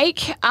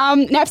 Blake. Now,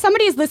 if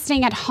somebody is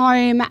listening at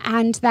home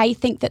and they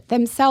think that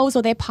themselves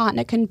or their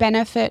partner can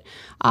benefit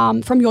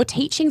from your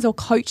teachings or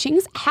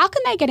coachings, how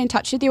can they get in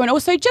touch with you? And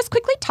also just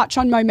quickly touch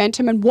on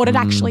Momentum and what it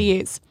actually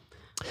is.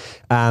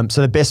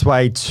 So the best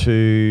way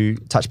to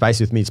touch base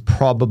with me is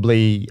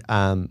probably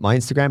my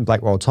Instagram,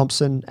 Blake Royal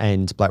Thompson,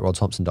 and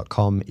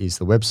blakeroyalthompson.com is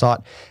the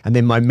website. And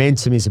then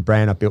Momentum is a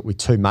brand I built with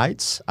two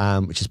mates,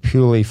 which is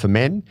purely for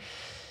men.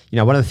 You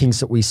know, one of the things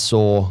that we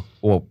saw,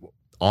 or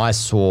I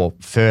saw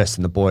first,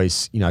 and the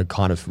boys, you know,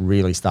 kind of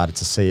really started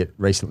to see it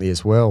recently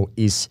as well,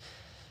 is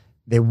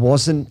there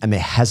wasn't and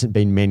there hasn't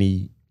been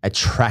many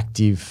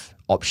attractive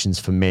options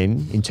for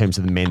men in terms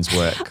of the men's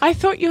work. I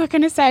thought you were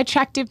going to say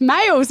attractive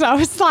males. I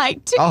was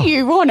like, do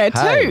you want a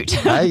toot?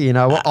 Hey, you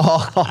know what?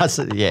 I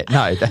said, yeah,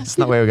 no, that's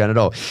not where we're going at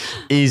all.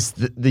 Is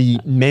the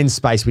men's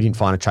space we didn't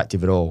find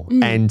attractive at all.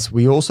 And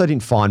we also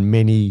didn't find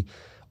many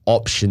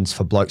options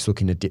for blokes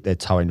looking to dip their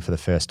toe in for the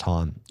first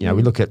time. You know,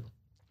 we look at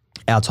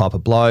our type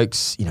of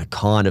blokes, you know,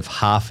 kind of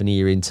half an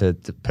ear into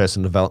the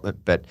personal development,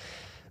 but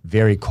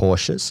very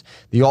cautious.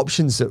 The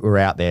options that were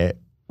out there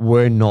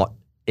were not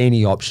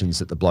any options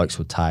that the blokes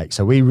would take.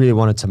 So we really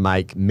wanted to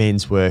make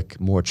men's work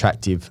more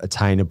attractive,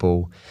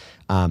 attainable,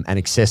 and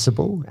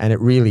accessible. And it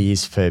really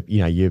is for, you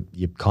know, your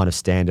kind of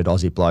standard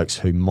Aussie blokes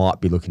who might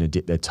be looking to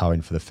dip their toe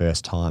in for the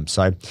first time.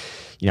 So,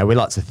 you know, we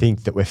like to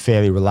think that we're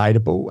fairly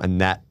relatable,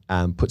 and that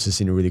puts us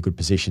in a really good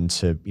position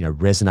to, you know,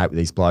 resonate with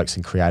these blokes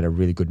and create a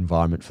really good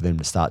environment for them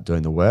to start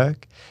doing the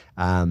work.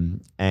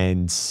 And,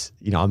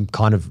 you know, I'm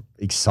kind of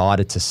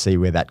excited to see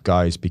where that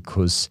goes,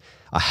 because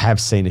I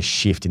have seen a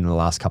shift in the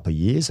last couple of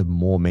years of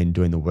more men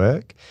doing the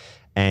work.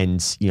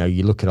 And, you know,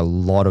 you look at a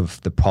lot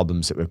of the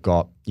problems that we've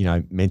got, you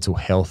know, mental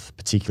health,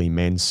 particularly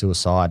men,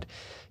 suicide,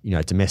 you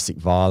know, domestic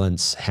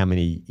violence, how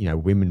many, you know,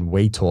 women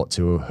we talk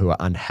to who are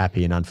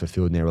unhappy and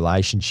unfulfilled in their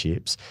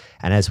relationships.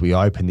 And as we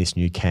open this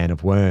new can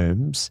of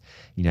worms,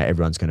 you know,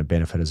 everyone's going to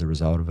benefit as a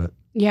result of it.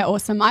 Yeah,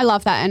 awesome. I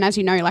love that. And as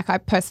you know, like I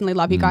personally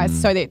love you guys,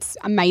 so it's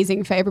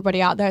amazing for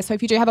everybody out there. So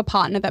if you do have a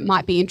partner that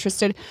might be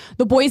interested,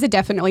 the boys are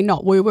definitely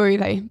not woo-woo.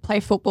 They play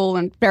football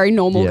and very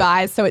normal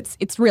guys. So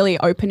it's really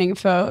opening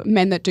for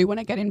men that do want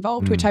to get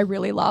involved, which I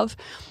really love.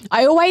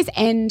 I always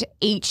end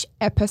each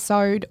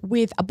episode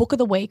with a book of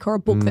the week or a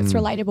book that's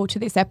relatable to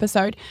this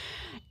episode.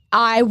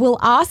 I will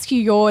ask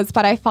you yours,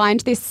 but I find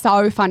this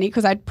so funny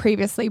because I'd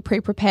previously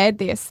pre-prepared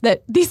this,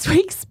 that this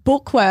week's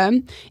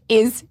bookworm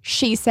is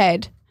She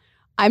Said.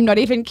 I'm not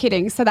even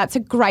kidding. So that's a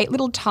great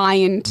little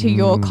tie-in to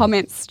your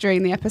comments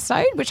during the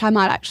episode, which I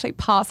might actually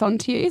pass on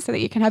to you so that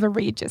you can have a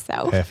read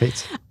yourself.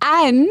 Perfect.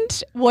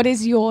 And what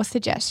is your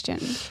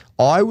suggestion?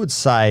 I would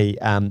say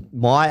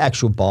my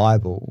actual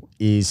Bible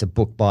is a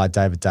book by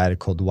David Data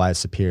called The Way of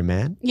Superior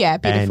Man. Yeah,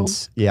 beautiful.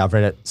 And yeah, I've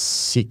read it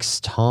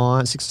 6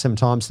 or 7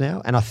 times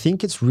now. And I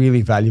think it's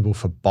really valuable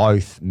for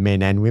both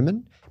men and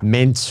women.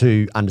 Men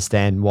to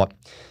understand what,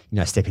 you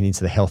know, stepping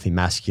into the healthy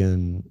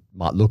masculine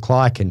might look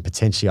like, and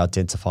potentially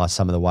identify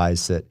some of the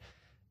ways that,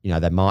 you know,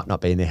 they might not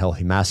be in their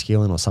healthy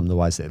masculine, or some of the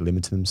ways that they're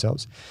limiting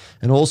themselves.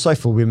 And also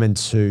for women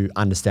to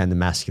understand the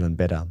masculine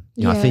better.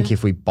 You know, I think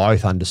if we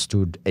both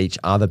understood each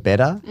other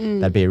better,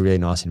 that'd be a really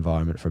nice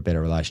environment for a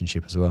better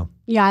relationship as well.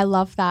 Yeah, I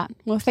love that.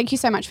 Well, thank you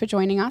so much for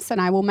joining us, and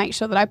I will make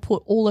sure that I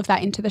put all of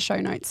that into the show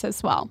notes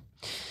as well.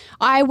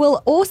 I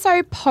will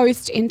also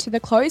post into the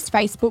closed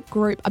Facebook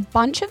group a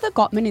bunch of the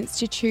Gottman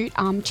Institute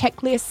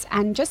checklists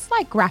and just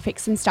like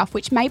graphics and stuff,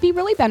 which may be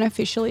really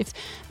beneficial if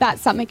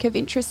that's something of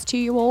interest to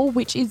you all,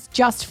 which is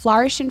just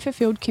Flourish and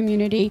Fulfilled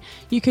Community.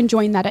 You can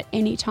join that at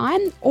any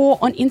time, or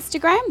on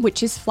Instagram,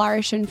 which is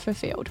Flourish and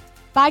Fulfilled.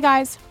 Bye,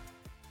 guys.